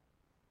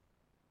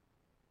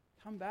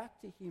 Come back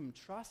to him,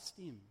 trust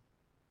him.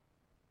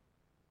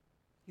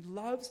 He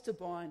loves to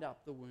bind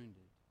up the wounded.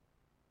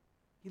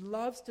 He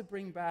loves to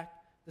bring back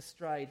the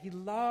strayed. He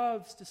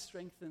loves to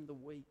strengthen the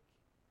weak.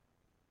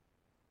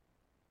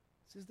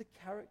 This is the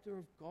character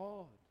of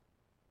God.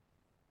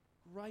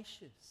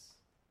 Gracious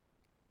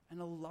and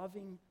a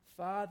loving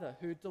Father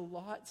who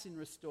delights in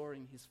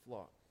restoring his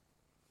flock.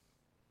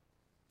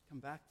 Come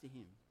back to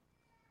him.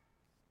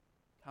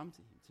 Come to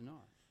him tonight.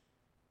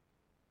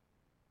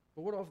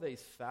 But what of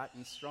these fat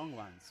and strong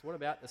ones? What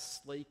about the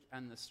sleek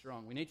and the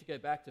strong? We need to go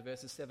back to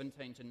verses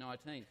 17 to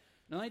 19.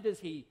 Not only does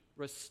he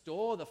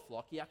restore the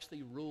flock, he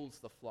actually rules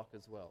the flock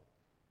as well.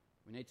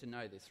 We need to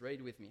know this.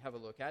 Read with me. Have a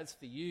look. As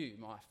for you,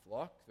 my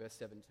flock, verse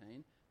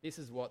 17, this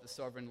is what the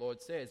sovereign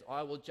Lord says.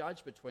 I will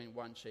judge between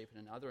one sheep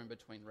and another and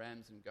between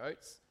rams and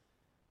goats.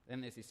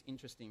 Then there's this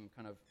interesting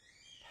kind of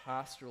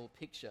pastoral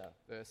picture,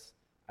 verse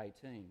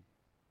 18.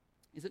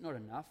 Is it not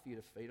enough for you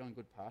to feed on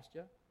good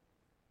pasture?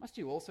 Must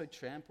you also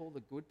trample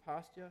the good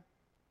pasture?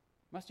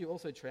 Must you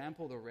also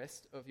trample the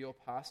rest of your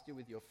pasture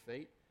with your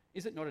feet?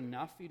 Is it not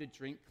enough for you to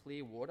drink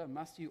clear water?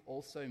 Must you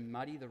also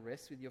muddy the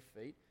rest with your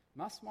feet?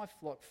 Must my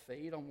flock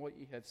feed on what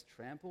you have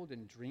trampled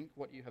and drink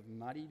what you have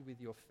muddied with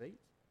your feet?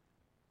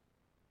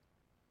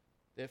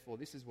 Therefore,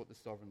 this is what the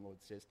sovereign Lord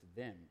says to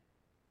them.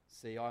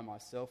 See, I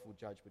myself will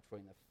judge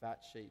between the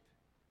fat sheep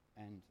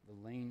and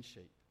the lean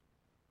sheep.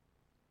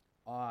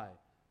 I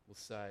will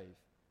save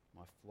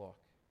my flock.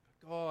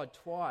 God,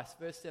 twice,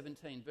 verse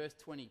 17, verse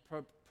 20,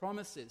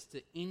 promises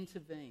to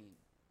intervene.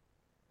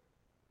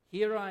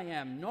 Here I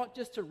am, not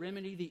just to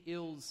remedy the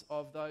ills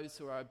of those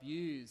who are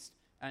abused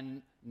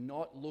and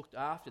not looked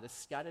after, the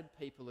scattered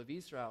people of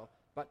Israel,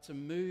 but to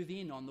move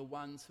in on the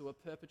ones who are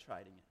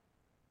perpetrating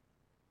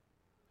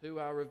it, who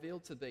are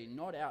revealed to be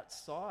not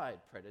outside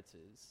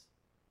predators,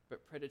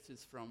 but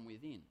predators from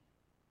within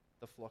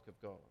the flock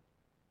of God.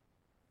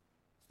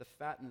 It's the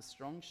fat and the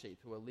strong sheep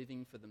who are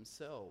living for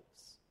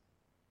themselves,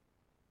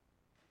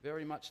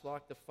 very much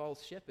like the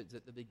false shepherds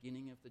at the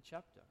beginning of the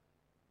chapter.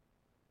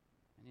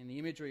 And in the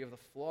imagery of the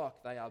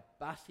flock, they are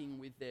butting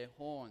with their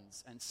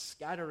horns and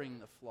scattering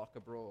the flock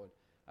abroad.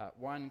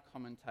 One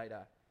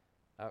commentator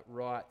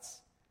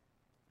writes,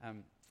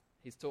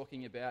 he's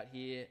talking about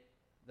here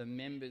the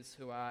members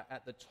who are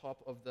at the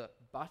top of the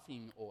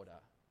butting order,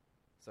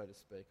 so to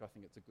speak. I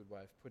think it's a good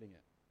way of putting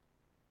it.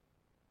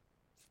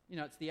 You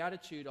know, it's the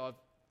attitude of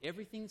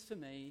everything's for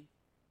me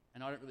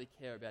and I don't really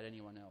care about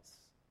anyone else.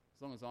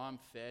 As long as I'm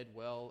fed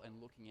well and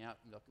looking out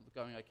and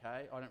going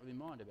okay, I don't really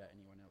mind about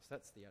anyone else.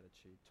 That's the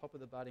attitude. Top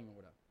of the budding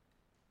order.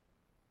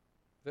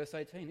 Verse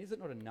 18, is it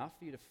not enough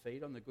for you to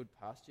feed on the good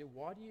pasture?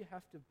 Why do you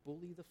have to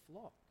bully the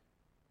flock?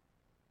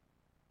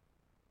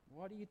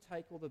 Why do you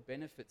take all the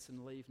benefits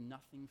and leave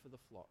nothing for the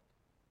flock?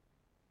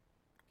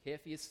 Care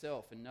for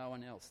yourself and no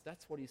one else.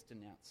 That's what he's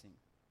denouncing.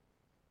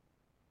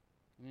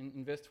 And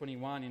in verse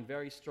 21, in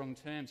very strong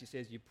terms, he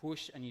says, you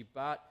push and you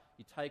butt,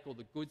 you take all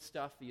the good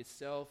stuff for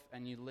yourself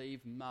and you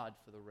leave mud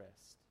for the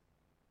rest.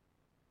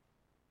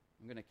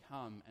 I'm going to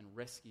come and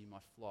rescue my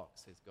flock,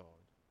 says God.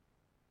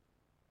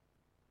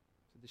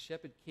 So the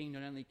shepherd king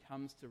not only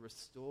comes to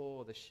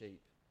restore the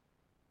sheep,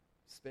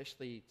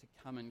 especially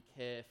to come and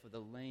care for the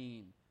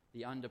lean,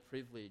 the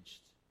underprivileged,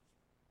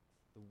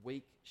 the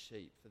weak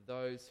sheep, for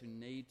those who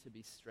need to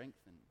be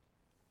strengthened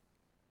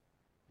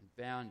and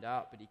bound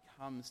up, but he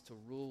comes to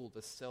rule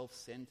the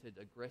self-centered,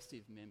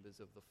 aggressive members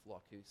of the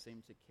flock who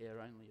seem to care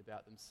only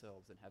about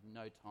themselves and have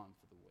no time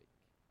for the weak.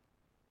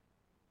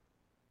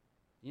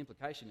 The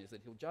implication is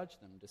that he'll judge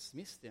them,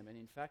 dismiss them, and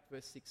in fact,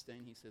 verse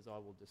 16, he says, I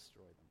will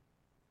destroy them.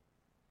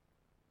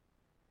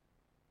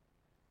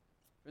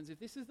 Friends,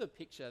 if this is the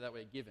picture that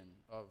we're given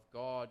of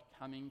God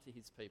coming to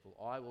his people,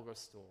 I will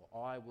restore,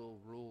 I will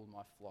rule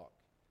my flock.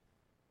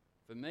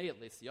 For me, at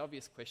least, the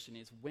obvious question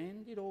is,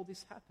 when did all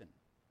this happen?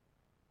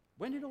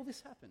 When did all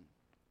this happen?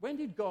 When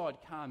did God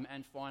come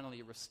and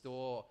finally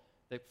restore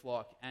the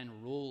flock and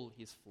rule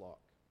his flock?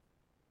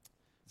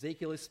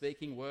 Ezekiel is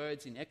speaking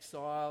words in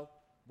exile.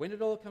 When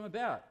did it all come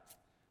about?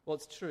 Well,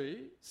 it's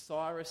true.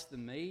 Cyrus the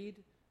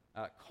Mede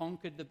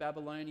conquered the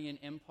Babylonian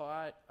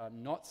Empire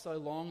not so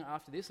long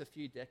after this, a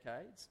few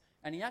decades,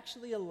 and he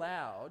actually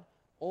allowed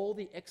all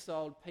the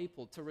exiled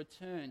people to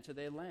return to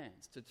their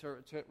lands, to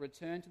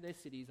return to their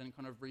cities and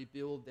kind of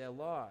rebuild their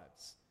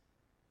lives.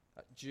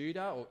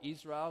 Judah or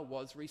Israel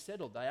was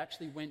resettled. They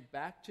actually went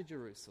back to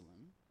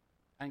Jerusalem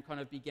and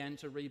kind of began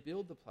to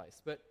rebuild the place.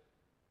 But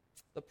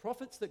the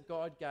prophets that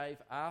God gave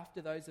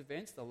after those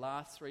events, the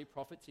last three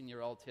prophets in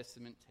your Old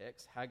Testament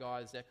text,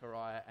 Haggai,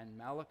 Zechariah and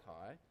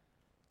Malachi,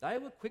 they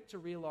were quick to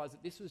realize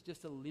that this was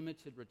just a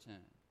limited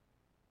return.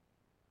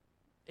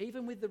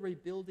 Even with the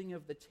rebuilding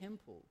of the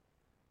temple,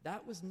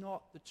 that was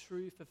not the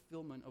true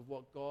fulfillment of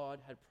what God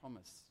had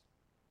promised.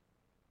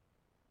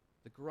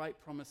 The great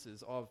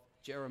promises of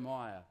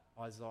Jeremiah,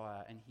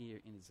 Isaiah, and here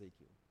in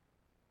Ezekiel.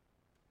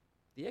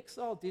 the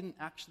exile didn't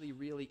actually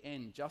really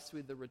end just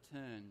with the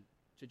return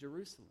to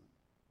Jerusalem.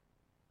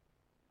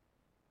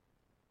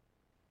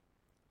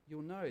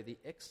 You'll know the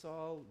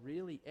exile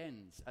really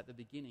ends at the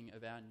beginning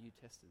of our New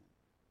Testament.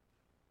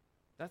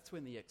 That's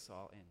when the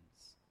exile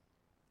ends.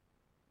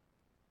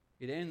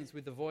 It ends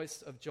with the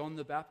voice of John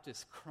the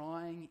Baptist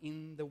crying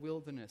in the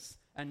wilderness,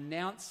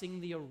 announcing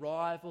the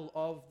arrival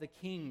of the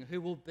King who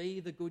will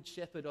be the good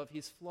shepherd of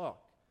his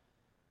flock.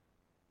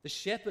 The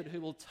shepherd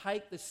who will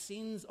take the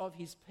sins of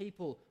his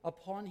people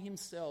upon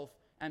himself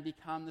and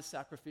become the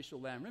sacrificial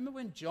lamb. Remember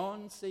when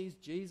John sees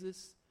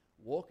Jesus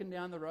walking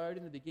down the road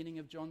in the beginning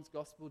of John's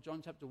Gospel,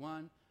 John chapter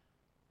 1?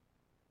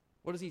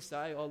 What does he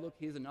say? Oh, look,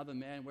 here's another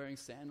man wearing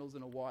sandals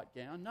and a white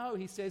gown. No,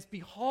 he says,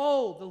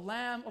 behold, the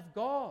Lamb of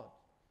God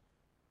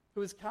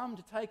who has come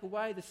to take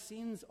away the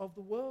sins of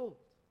the world.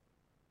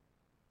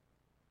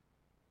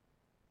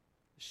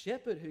 The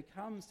shepherd who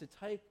comes to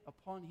take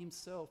upon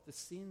himself the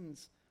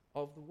sins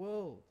of the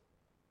world.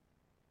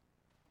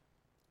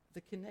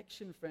 The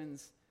connection,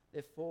 friends,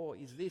 therefore,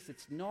 is this.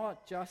 It's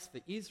not just for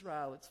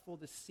Israel, it's for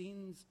the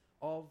sins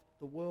of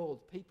the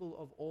world, people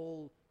of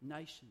all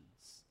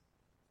nations.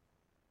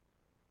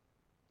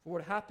 For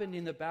what happened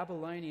in the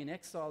Babylonian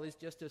exile is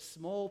just a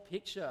small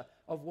picture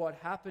of what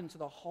happened to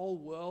the whole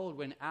world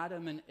when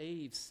Adam and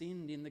Eve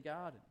sinned in the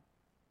garden.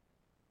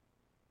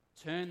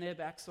 Turned their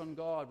backs on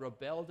God,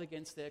 rebelled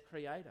against their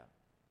Creator.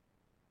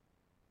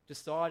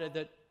 Decided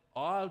that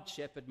I'll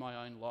shepherd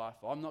my own life.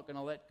 I'm not going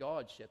to let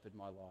God shepherd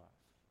my life.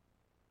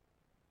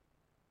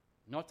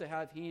 Not to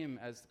have him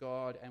as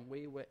God, and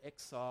we were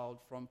exiled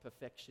from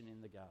perfection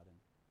in the garden.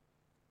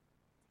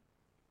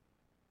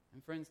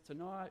 And friends,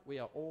 tonight we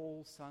are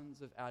all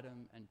sons of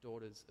Adam and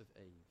daughters of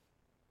Eve.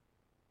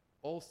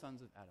 All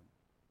sons of Adam,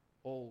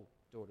 all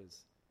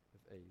daughters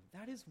of Eve.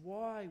 That is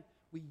why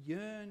we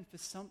yearn for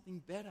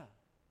something better.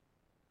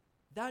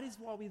 That is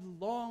why we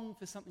long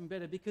for something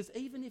better, because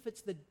even if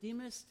it's the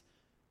dimmest,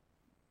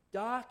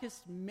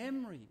 darkest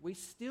memory, we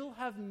still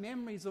have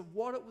memories of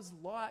what it was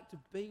like to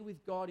be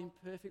with God in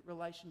perfect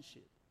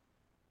relationship.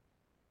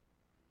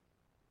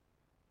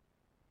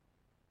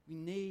 We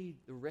need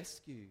the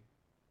rescue.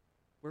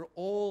 We're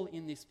all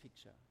in this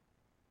picture.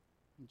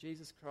 And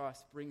Jesus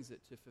Christ brings it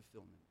to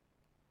fulfillment.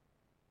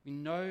 We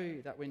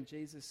know that when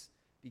Jesus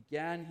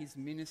began his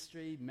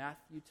ministry,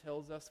 Matthew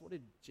tells us, what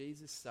did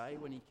Jesus say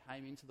when he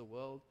came into the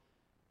world?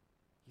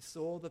 He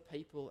saw the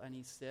people and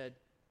he said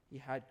he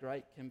had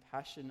great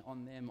compassion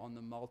on them, on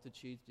the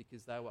multitudes,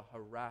 because they were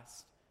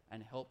harassed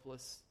and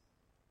helpless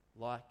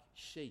like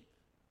sheep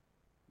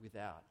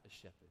without a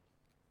shepherd.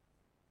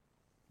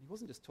 He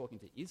wasn't just talking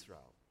to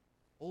Israel,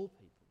 all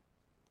people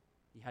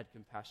he had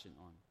compassion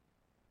on,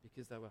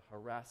 because they were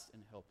harassed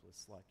and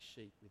helpless like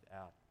sheep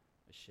without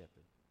a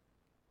shepherd.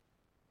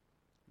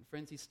 And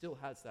friends, he still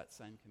has that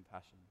same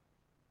compassion.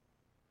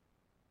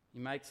 He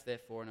makes,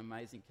 therefore, an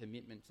amazing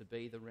commitment to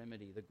be the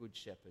remedy, the good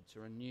shepherd, to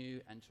renew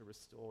and to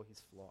restore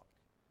his flock,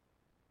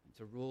 and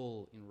to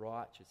rule in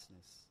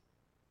righteousness.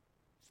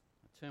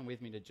 Now, turn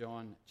with me to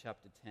John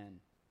chapter 10.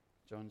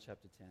 John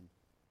chapter 10.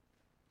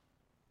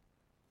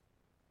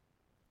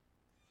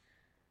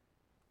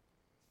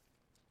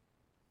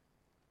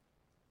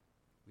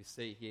 We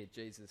see here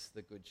Jesus,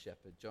 the good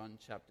shepherd. John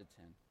chapter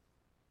 10.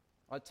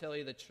 I tell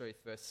you the truth,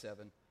 verse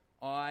 7.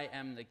 I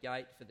am the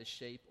gate for the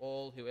sheep.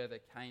 All who ever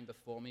came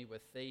before me were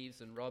thieves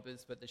and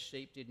robbers, but the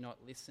sheep did not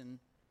listen.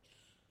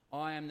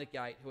 I am the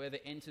gate. Whoever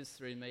enters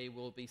through me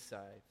will be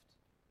saved.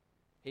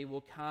 He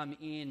will come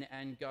in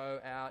and go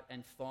out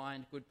and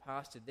find good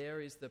pasture. There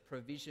is the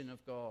provision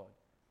of God.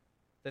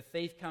 The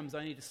thief comes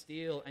only to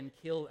steal and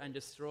kill and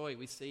destroy.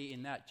 We see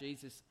in that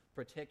Jesus'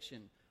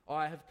 protection.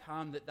 I have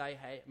come that they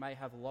may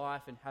have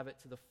life and have it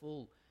to the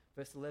full.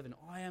 Verse 11,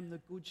 I am the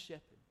good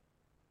shepherd.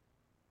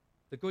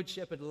 The good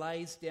shepherd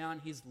lays down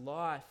his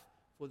life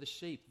for the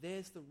sheep.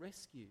 There's the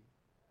rescue.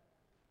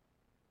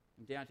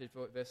 And down to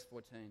verse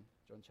 14,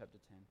 John chapter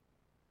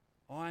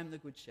 10. I am the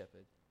good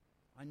shepherd.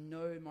 I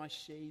know my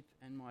sheep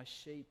and my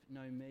sheep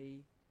know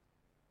me.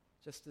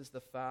 Just as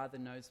the Father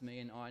knows me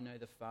and I know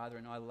the Father,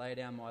 and I lay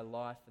down my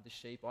life for the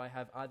sheep. I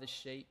have other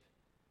sheep.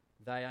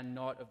 They are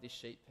not of this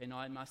sheep pen.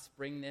 I must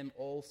bring them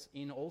all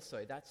in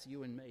also. That's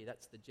you and me.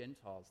 That's the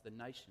Gentiles, the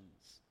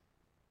nations.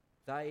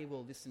 They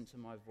will listen to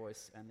my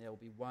voice, and there will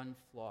be one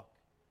flock,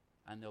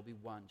 and there will be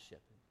one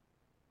shepherd.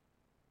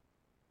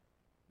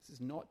 This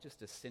is not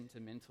just a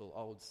sentimental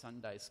old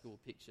Sunday school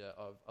picture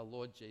of a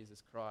Lord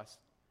Jesus Christ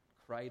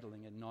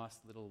cradling a nice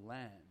little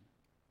lamb.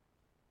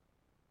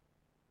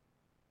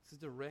 This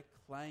is a direct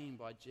claim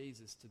by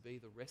Jesus to be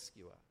the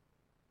rescuer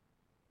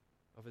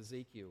of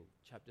Ezekiel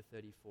chapter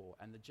 34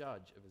 and the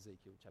judge of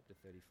Ezekiel chapter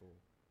 34.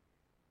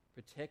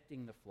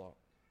 Protecting the flock,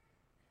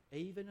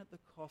 even at the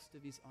cost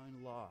of his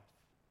own life.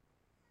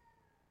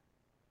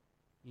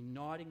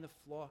 Uniting the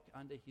flock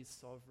under his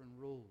sovereign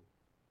rule.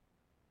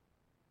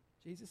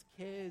 Jesus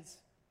cares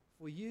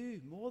for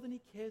you more than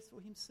he cares for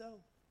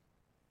himself.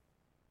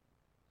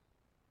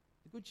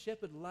 The Good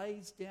Shepherd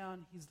lays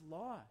down his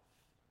life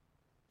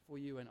for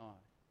you and I.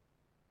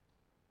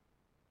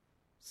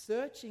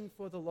 searching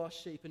for the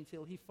lost sheep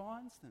until he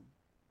finds them,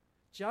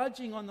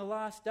 judging on the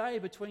last day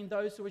between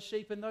those who are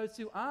sheep and those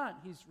who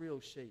aren't his real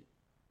sheep.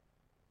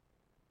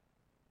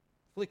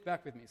 Flick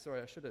back with me.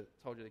 Sorry, I should have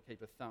told you to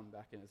keep a thumb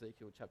back in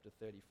Ezekiel chapter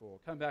 34.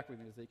 Come back with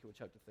me, Ezekiel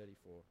chapter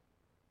 34,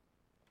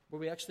 where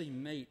we actually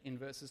meet in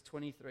verses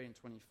 23 and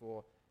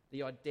 24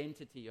 the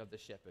identity of the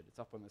shepherd. It's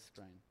up on the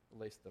screen, at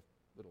least the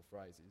little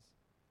phrase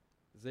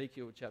is.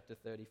 Ezekiel chapter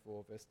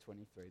 34, verse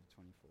 23 to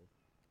 24.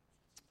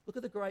 Look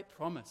at the great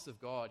promise of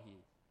God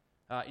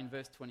here in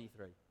verse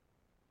 23.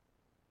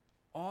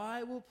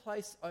 I will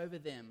place over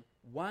them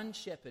one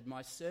shepherd,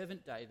 my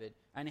servant David,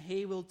 and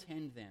he will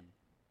tend them.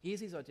 Here's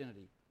his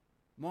identity.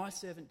 My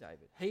servant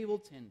David, he will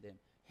tend them.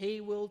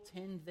 He will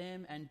tend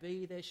them and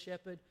be their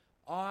shepherd.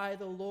 I,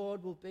 the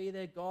Lord, will be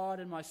their God,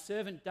 and my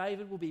servant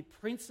David will be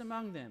prince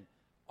among them.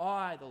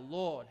 I, the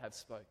Lord, have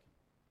spoken.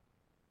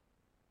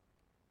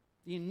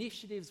 The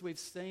initiatives we've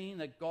seen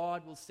that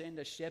God will send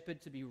a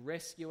shepherd to be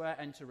rescuer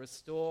and to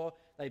restore,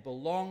 they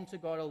belong to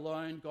God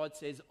alone. God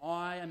says,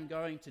 I am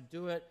going to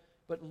do it.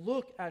 But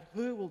look at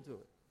who will do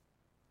it.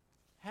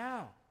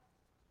 How?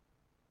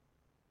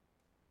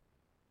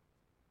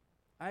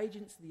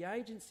 The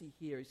agency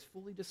here is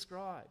fully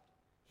described.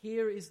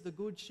 Here is the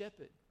Good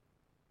Shepherd.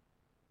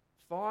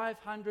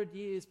 500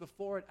 years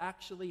before it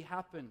actually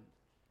happened.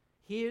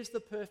 Here's the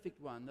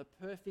perfect one, the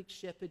perfect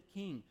shepherd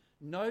king.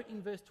 Note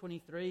in verse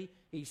 23,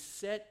 he's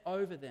set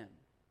over them,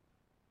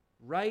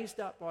 raised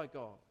up by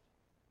God.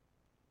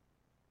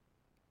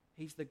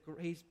 He's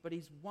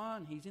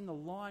one, he's in the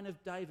line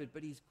of David,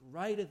 but he's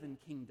greater than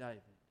King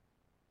David.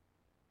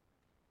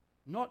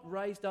 Not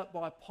raised up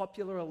by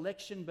popular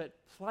election, but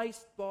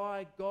placed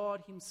by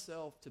God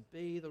himself to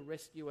be the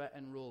rescuer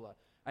and ruler.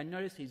 And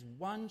notice he's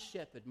one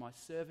shepherd, my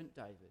servant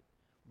David.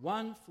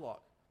 One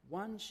flock,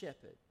 one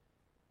shepherd.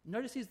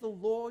 Notice he's the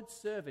Lord's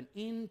servant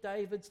in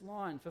David's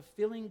line,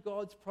 fulfilling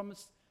God's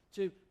promise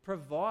to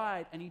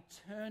provide an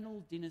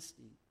eternal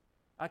dynasty,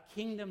 a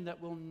kingdom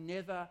that will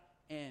never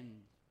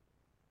end,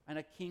 and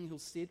a king who'll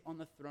sit on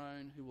the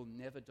throne who will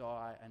never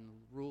die and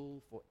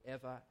rule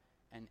forever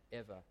and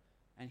ever.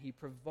 And he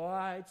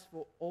provides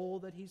for all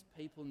that his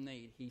people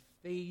need. He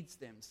feeds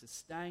them,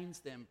 sustains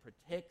them,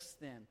 protects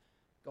them,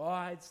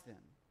 guides them.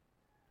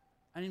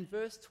 And in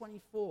verse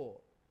 24,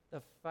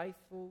 the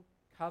faithful,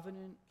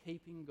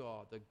 covenant-keeping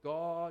God, the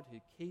God who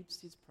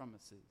keeps his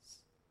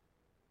promises,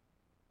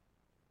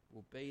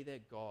 will be their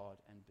God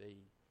and be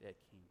their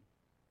king.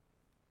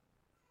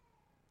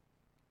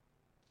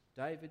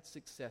 David's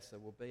successor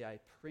will be a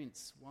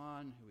prince,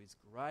 one who is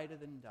greater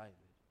than David,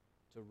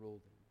 to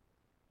rule them.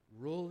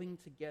 Ruling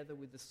together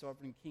with the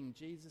sovereign king.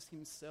 Jesus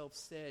himself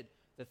said,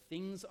 the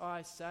things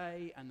I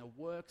say and the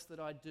works that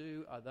I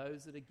do are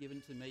those that are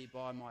given to me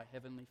by my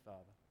heavenly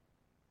Father.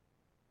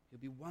 He'll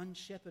be one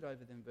shepherd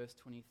over them, verse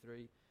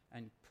 23,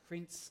 and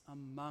prince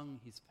among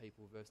his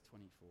people, verse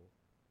 24.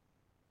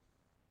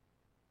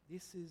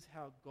 This is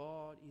how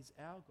God is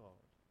our God.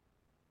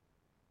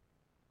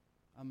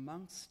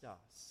 Amongst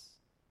us,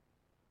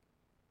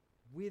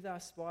 with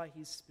us by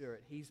his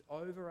Spirit. He's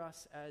over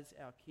us as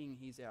our King.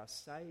 He's our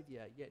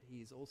Saviour, yet he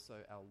is also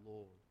our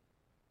Lord,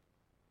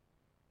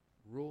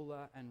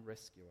 ruler and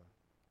rescuer.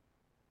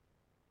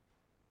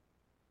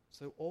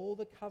 So all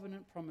the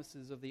covenant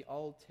promises of the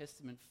Old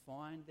Testament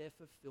find their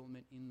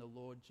fulfillment in the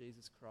Lord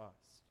Jesus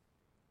Christ.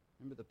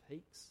 Remember the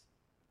peaks?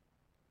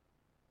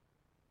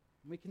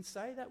 And we can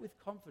say that with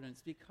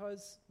confidence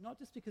because, not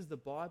just because the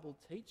Bible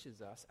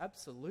teaches us,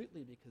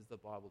 absolutely because the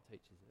Bible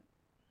teaches it,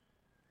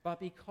 but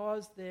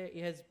because there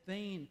has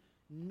been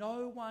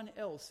no one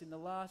else in the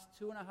last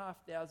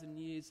 2,500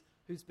 years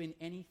who's been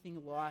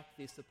anything like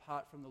this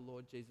apart from the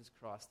Lord Jesus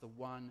Christ, the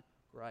one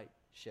great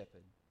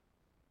shepherd.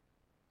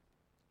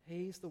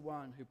 He's the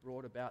one who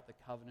brought about the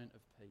covenant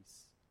of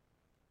peace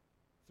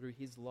through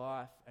his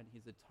life and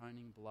his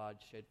atoning blood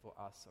shed for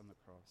us on the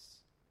cross.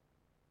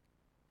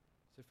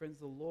 So friends,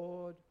 the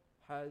Lord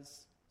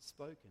has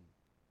spoken,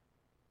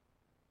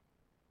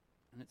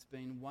 and it's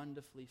been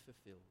wonderfully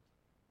fulfilled.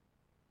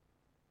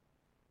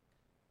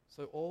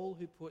 So all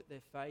who put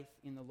their faith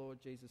in the Lord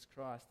Jesus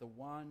Christ, the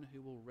one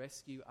who will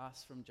rescue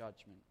us from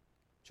judgment,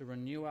 to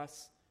renew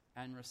us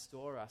and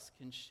restore us,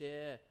 can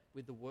share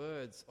with the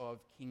words of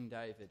King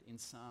David in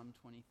Psalm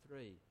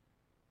 23.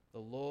 The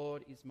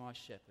Lord is my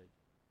shepherd.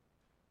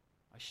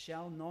 I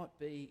shall not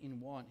be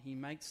in want. He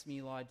makes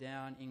me lie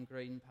down in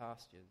green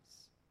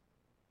pastures.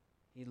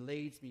 He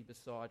leads me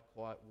beside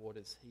quiet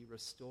waters. He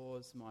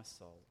restores my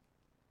soul.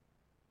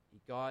 He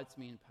guides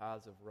me in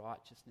paths of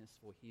righteousness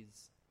for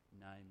his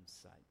name's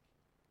sake.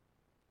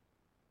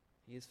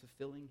 He is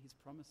fulfilling his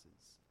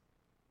promises.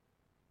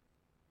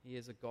 He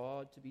is a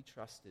God to be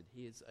trusted.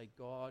 He is a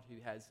God who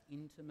has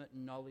intimate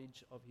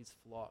knowledge of his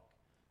flock,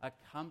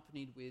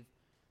 accompanied with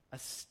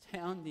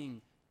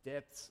astounding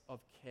depths of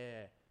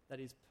care that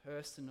is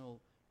personal,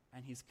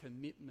 and his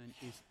commitment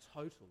is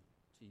total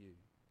to you.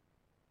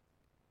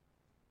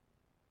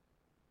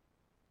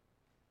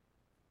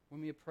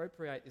 When we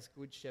appropriate this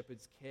Good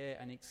Shepherd's care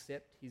and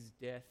accept his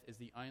death as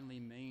the only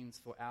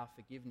means for our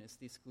forgiveness,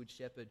 this Good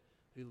Shepherd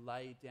who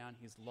laid down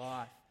his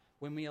life,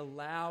 when we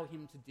allow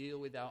him to deal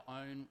with our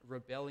own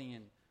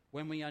rebellion,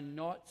 when we are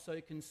not so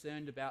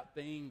concerned about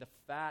being the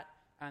fat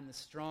and the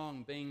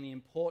strong, being the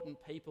important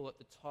people at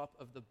the top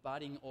of the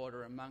budding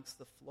order amongst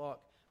the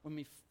flock, when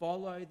we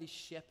follow this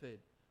shepherd,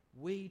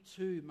 we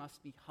too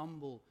must be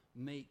humble,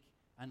 meek,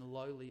 and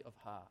lowly of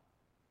heart.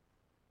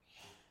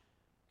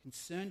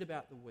 Concerned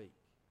about the weak,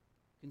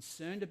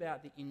 concerned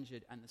about the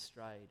injured and the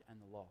strayed and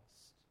the lost.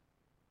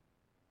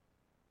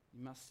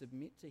 You must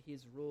submit to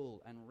his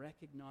rule and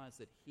recognize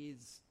that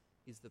his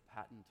is the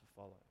pattern to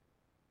follow.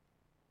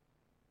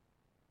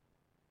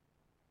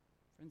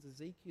 Friends,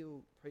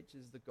 Ezekiel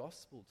preaches the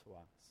gospel to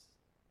us.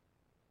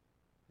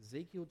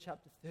 Ezekiel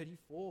chapter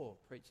 34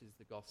 preaches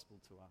the gospel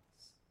to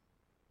us.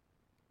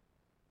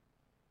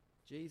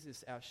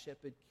 Jesus, our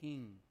shepherd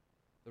king,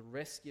 the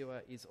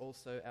rescuer, is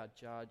also our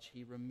judge.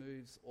 He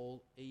removes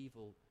all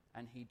evil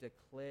and he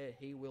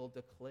will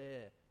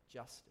declare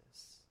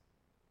justice.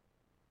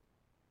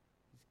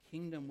 His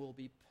kingdom will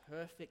be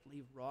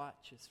perfectly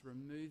righteous,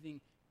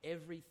 removing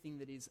everything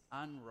that is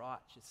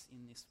unrighteous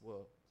in this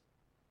world.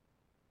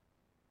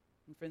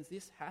 And friends,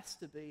 this has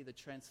to be the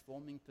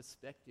transforming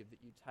perspective that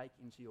you take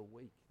into your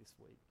week this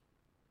week.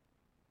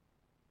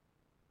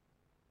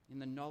 In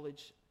the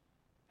knowledge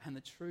and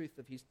the truth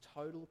of his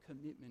total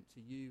commitment to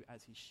you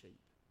as his sheep.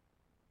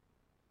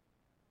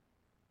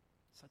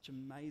 Such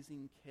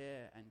amazing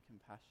care and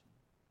compassion.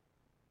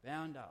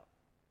 Bound up,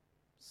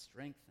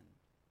 strengthened,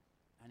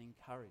 and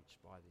encouraged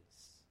by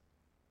this.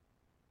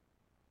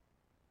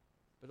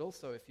 But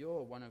also, if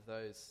you're one of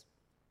those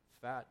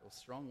fat or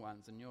strong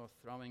ones and you're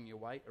throwing your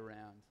weight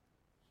around,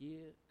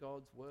 hear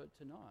God's word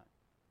tonight.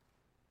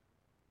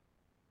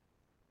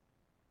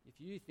 If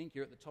you think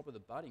you're at the top of the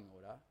budding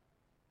order,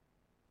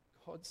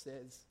 God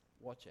says,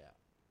 watch out.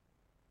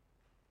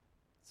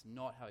 It's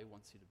not how he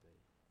wants you to be.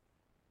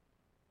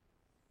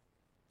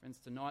 Friends,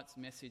 tonight's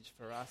message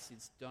for us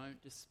is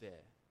don't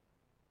despair.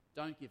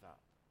 Don't give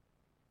up.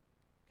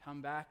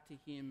 Come back to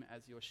him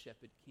as your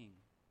shepherd king.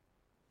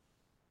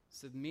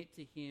 Submit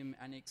to him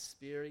and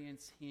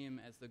experience him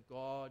as the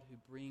God who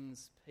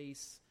brings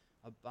peace,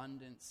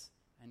 abundance,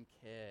 and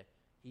care.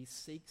 He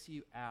seeks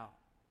you out.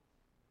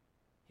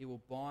 He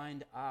will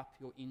bind up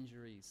your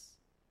injuries.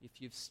 If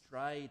you've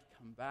strayed,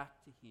 come back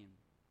to him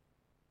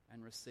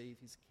and receive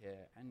his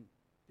care and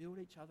build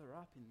each other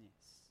up in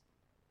this.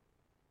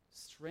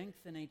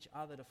 Strengthen each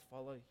other to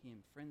follow him.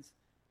 Friends,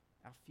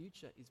 our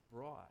future is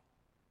bright.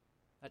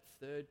 That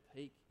third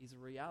peak is a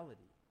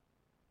reality.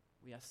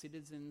 We are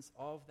citizens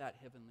of that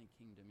heavenly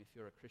kingdom if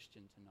you're a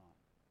Christian tonight.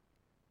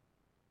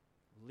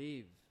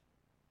 Live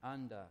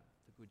under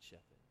the Good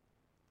Shepherd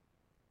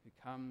who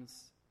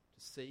comes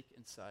to seek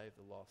and save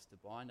the lost, to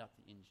bind up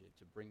the injured,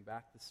 to bring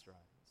back the strays.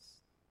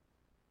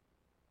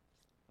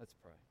 Let's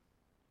pray.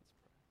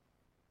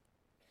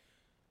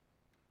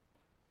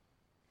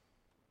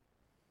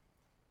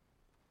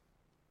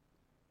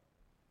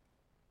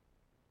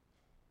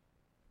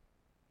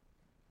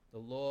 The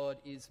Lord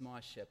is my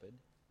shepherd.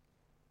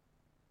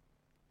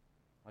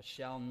 I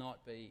shall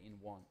not be in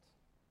want.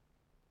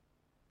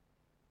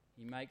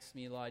 He makes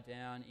me lie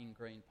down in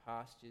green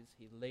pastures.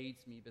 He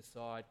leads me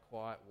beside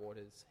quiet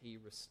waters. He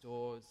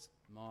restores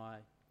my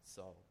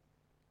soul.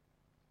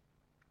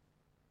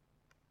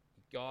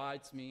 He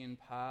guides me in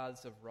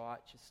paths of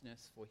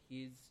righteousness for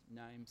his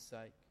name's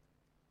sake.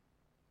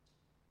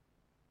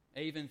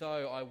 Even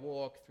though I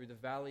walk through the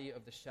valley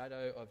of the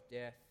shadow of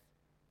death,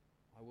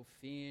 I will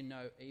fear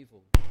no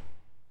evil,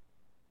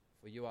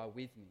 for you are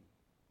with me.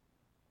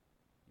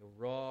 Your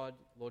rod,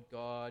 Lord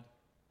God,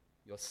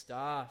 your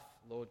staff,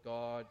 Lord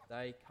God,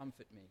 they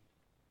comfort me.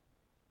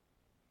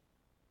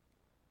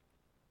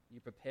 You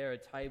prepare a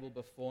table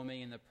before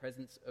me in the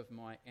presence of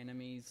my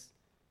enemies.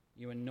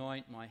 You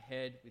anoint my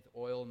head with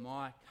oil.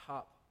 My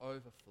cup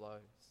overflows.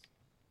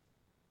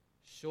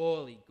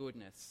 Surely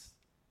goodness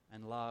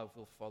and love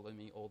will follow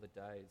me all the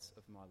days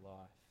of my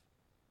life,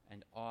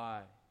 and I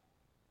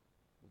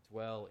will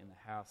dwell in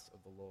the house of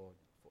the Lord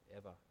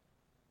forever.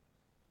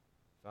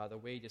 Father,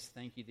 we just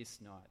thank you this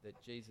night that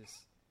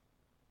Jesus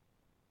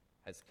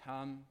has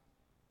come.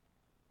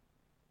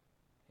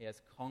 He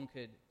has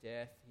conquered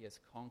death. He has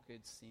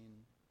conquered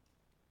sin.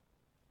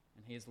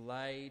 And he has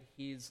laid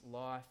his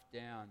life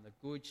down. The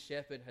Good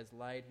Shepherd has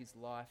laid his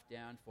life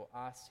down for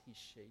us, his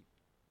sheep.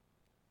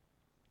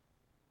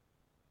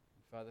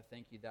 And Father,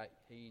 thank you that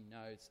he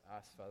knows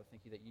us. Father,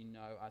 thank you that you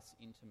know us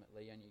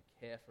intimately and you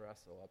care for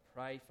us all. I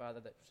pray, Father,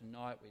 that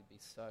tonight we'd be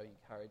so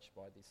encouraged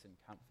by this and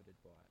comforted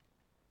by it.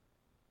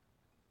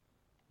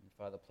 And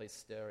Father, please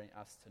stir in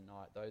us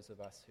tonight, those of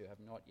us who have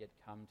not yet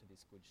come to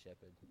this Good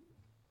Shepherd.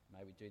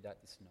 May we do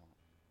that this night.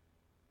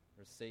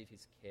 Receive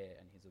his care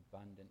and his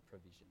abundant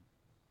provision,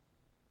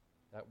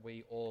 that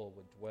we all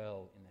would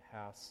dwell in the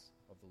house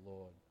of the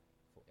Lord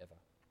forever.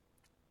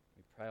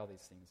 We pray all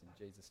these things in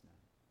Jesus'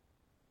 name.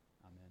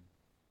 Amen.